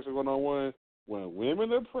seduction 101. When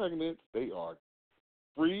women are pregnant, they are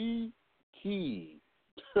freaky.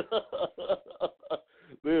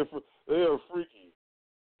 They are freaky.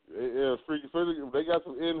 They are freaky. They got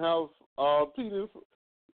some in-house penis.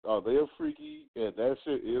 they're freaky, and that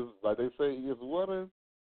shit is, like they say, is water.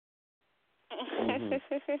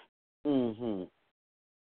 Mm-hmm.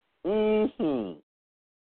 Mm-hmm.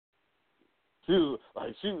 She was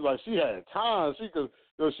like she had time. She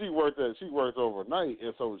worked overnight,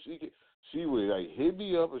 and so she would like hit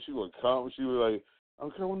me up, and she would come. She was like,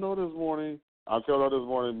 "I'm coming over this morning.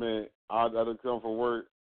 Man. I gotta come from work.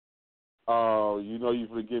 You know you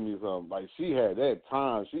forgive me something." Like she had that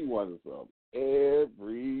time. She wanted something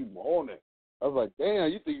every morning. I was like,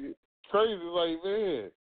 "Damn, you think it's crazy?" Like,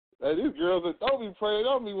 man, like, these girls that don't be praying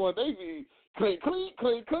on me when they be clean.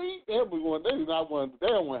 Everyone they don't want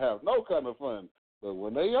to have no kind of fun. But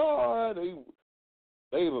when they are, they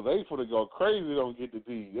for to go crazy. Don't get the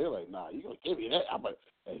D. They're like, nah, you gonna give me that?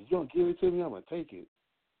 Hey, you gonna give it to me? I'm gonna take it.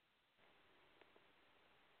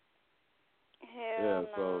 Hell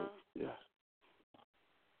no.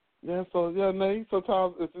 Nayy,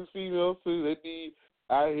 sometimes it's these females too. They be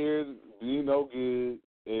out here being no good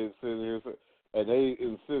and sitting here, and they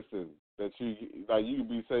insisting that you can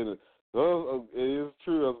be saying, it is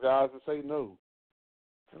true. Those guys that say no.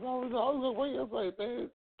 Cause I was waiting. I was like, man,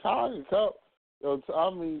 time and cup. I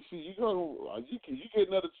mean, you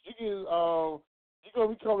gonna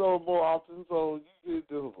be coming over more often, so you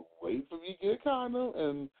can just wait for me to get kind of,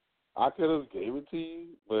 and I could have gave it to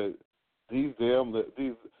you, but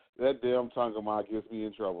that damn tongue of mine gets me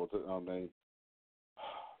in trouble. Nayy.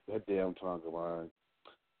 That damn tongue of mine.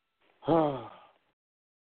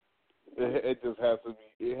 It just has to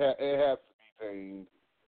be. It has to be tamed.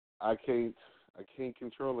 I can't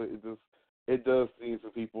control it. It does things to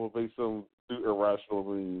people. It makes them do irrational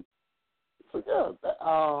things. So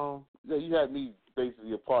you had me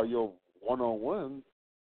basically a part of your one-on-one.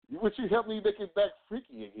 But you helped me make it back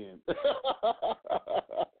freaky again.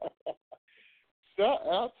 Shout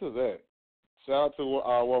out to that. Shout out to one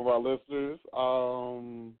of our listeners.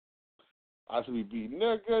 I should be beating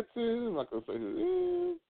their guts in. I'm not gonna say who it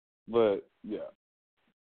is, but yeah.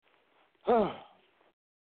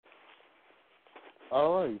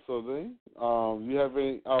 All right. So then, you have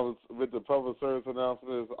any? With the public service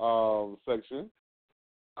announcements section.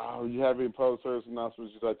 You have any public service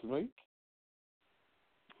announcements you'd like to make?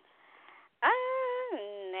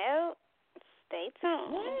 No. Stay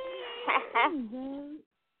tuned.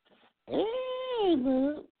 Hey,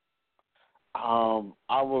 man.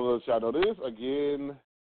 I will let y'all know this again.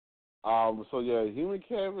 Human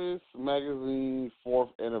Canvas magazine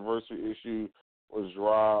 4th anniversary issue was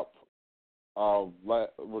dropped.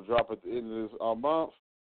 Will drop at the end of this month,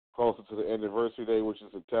 closer to the anniversary day, which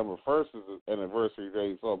is September 1st, is the anniversary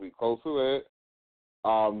day, so I'll be close to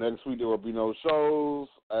that. Next week there will be no shows,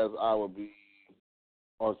 as I will be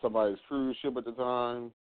on somebody's cruise ship at the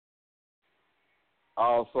time.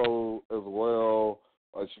 Also, as well,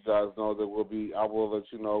 let you guys know that I will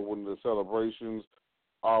let you know when the celebrations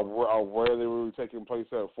where they will be taking place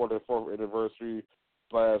at for the 4th anniversary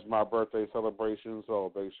 / my birthday celebration.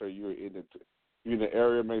 So make sure you're in the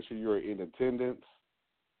area. Make sure you're in attendance.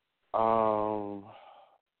 Shout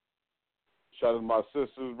out to my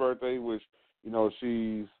sister's birthday, which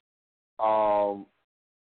she's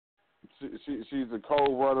she's the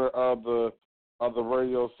co-runner of the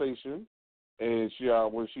radio station, and she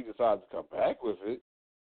when she decided to come back with it,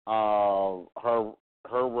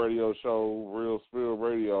 her radio show, Real Spill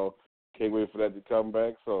Radio, can't wait for that to come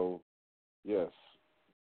back. So yes,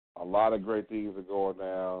 a lot of great things are going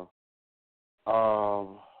down.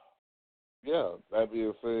 That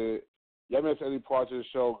being said, y'all miss any parts of the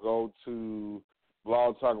show, go to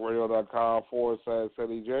blogtalkradio.com /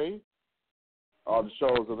 Ceddy J. All the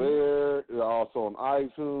shows are there. They're also on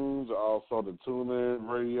iTunes, also the TuneIn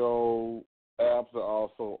Radio app,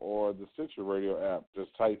 also or the Stitcher Radio app.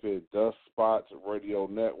 Just type in Dust Spots Radio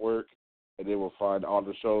Network, and they will find all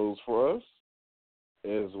the shows for us,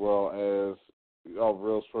 as well as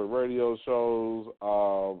Real Sport Radio shows,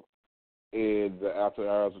 and the After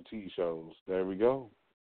Hours of Tea shows. There we go.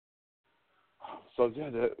 So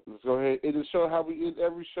let's go ahead and just show how we end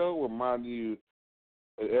every show. Remind you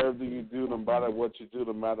that everything you do, no matter what you do,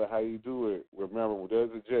 no matter how you do it, remember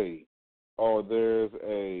there's a J or there's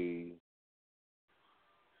a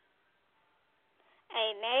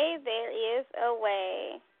Nayy, there is a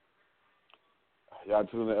way. Y'all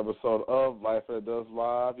tune in to an episode of Life After Dusk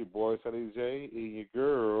Live. Your boy Ceddy J and your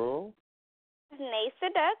girl Nayy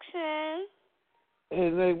Seduction.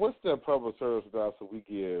 And Nayy, what's that public service announcement we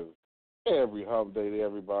give every hump day to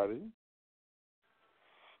everybody?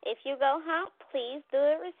 If you go hump, please do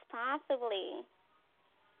it responsibly.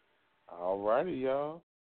 All righty, y'all.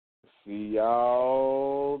 See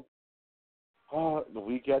y'all the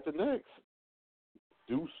week after next.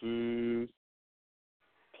 Deuces.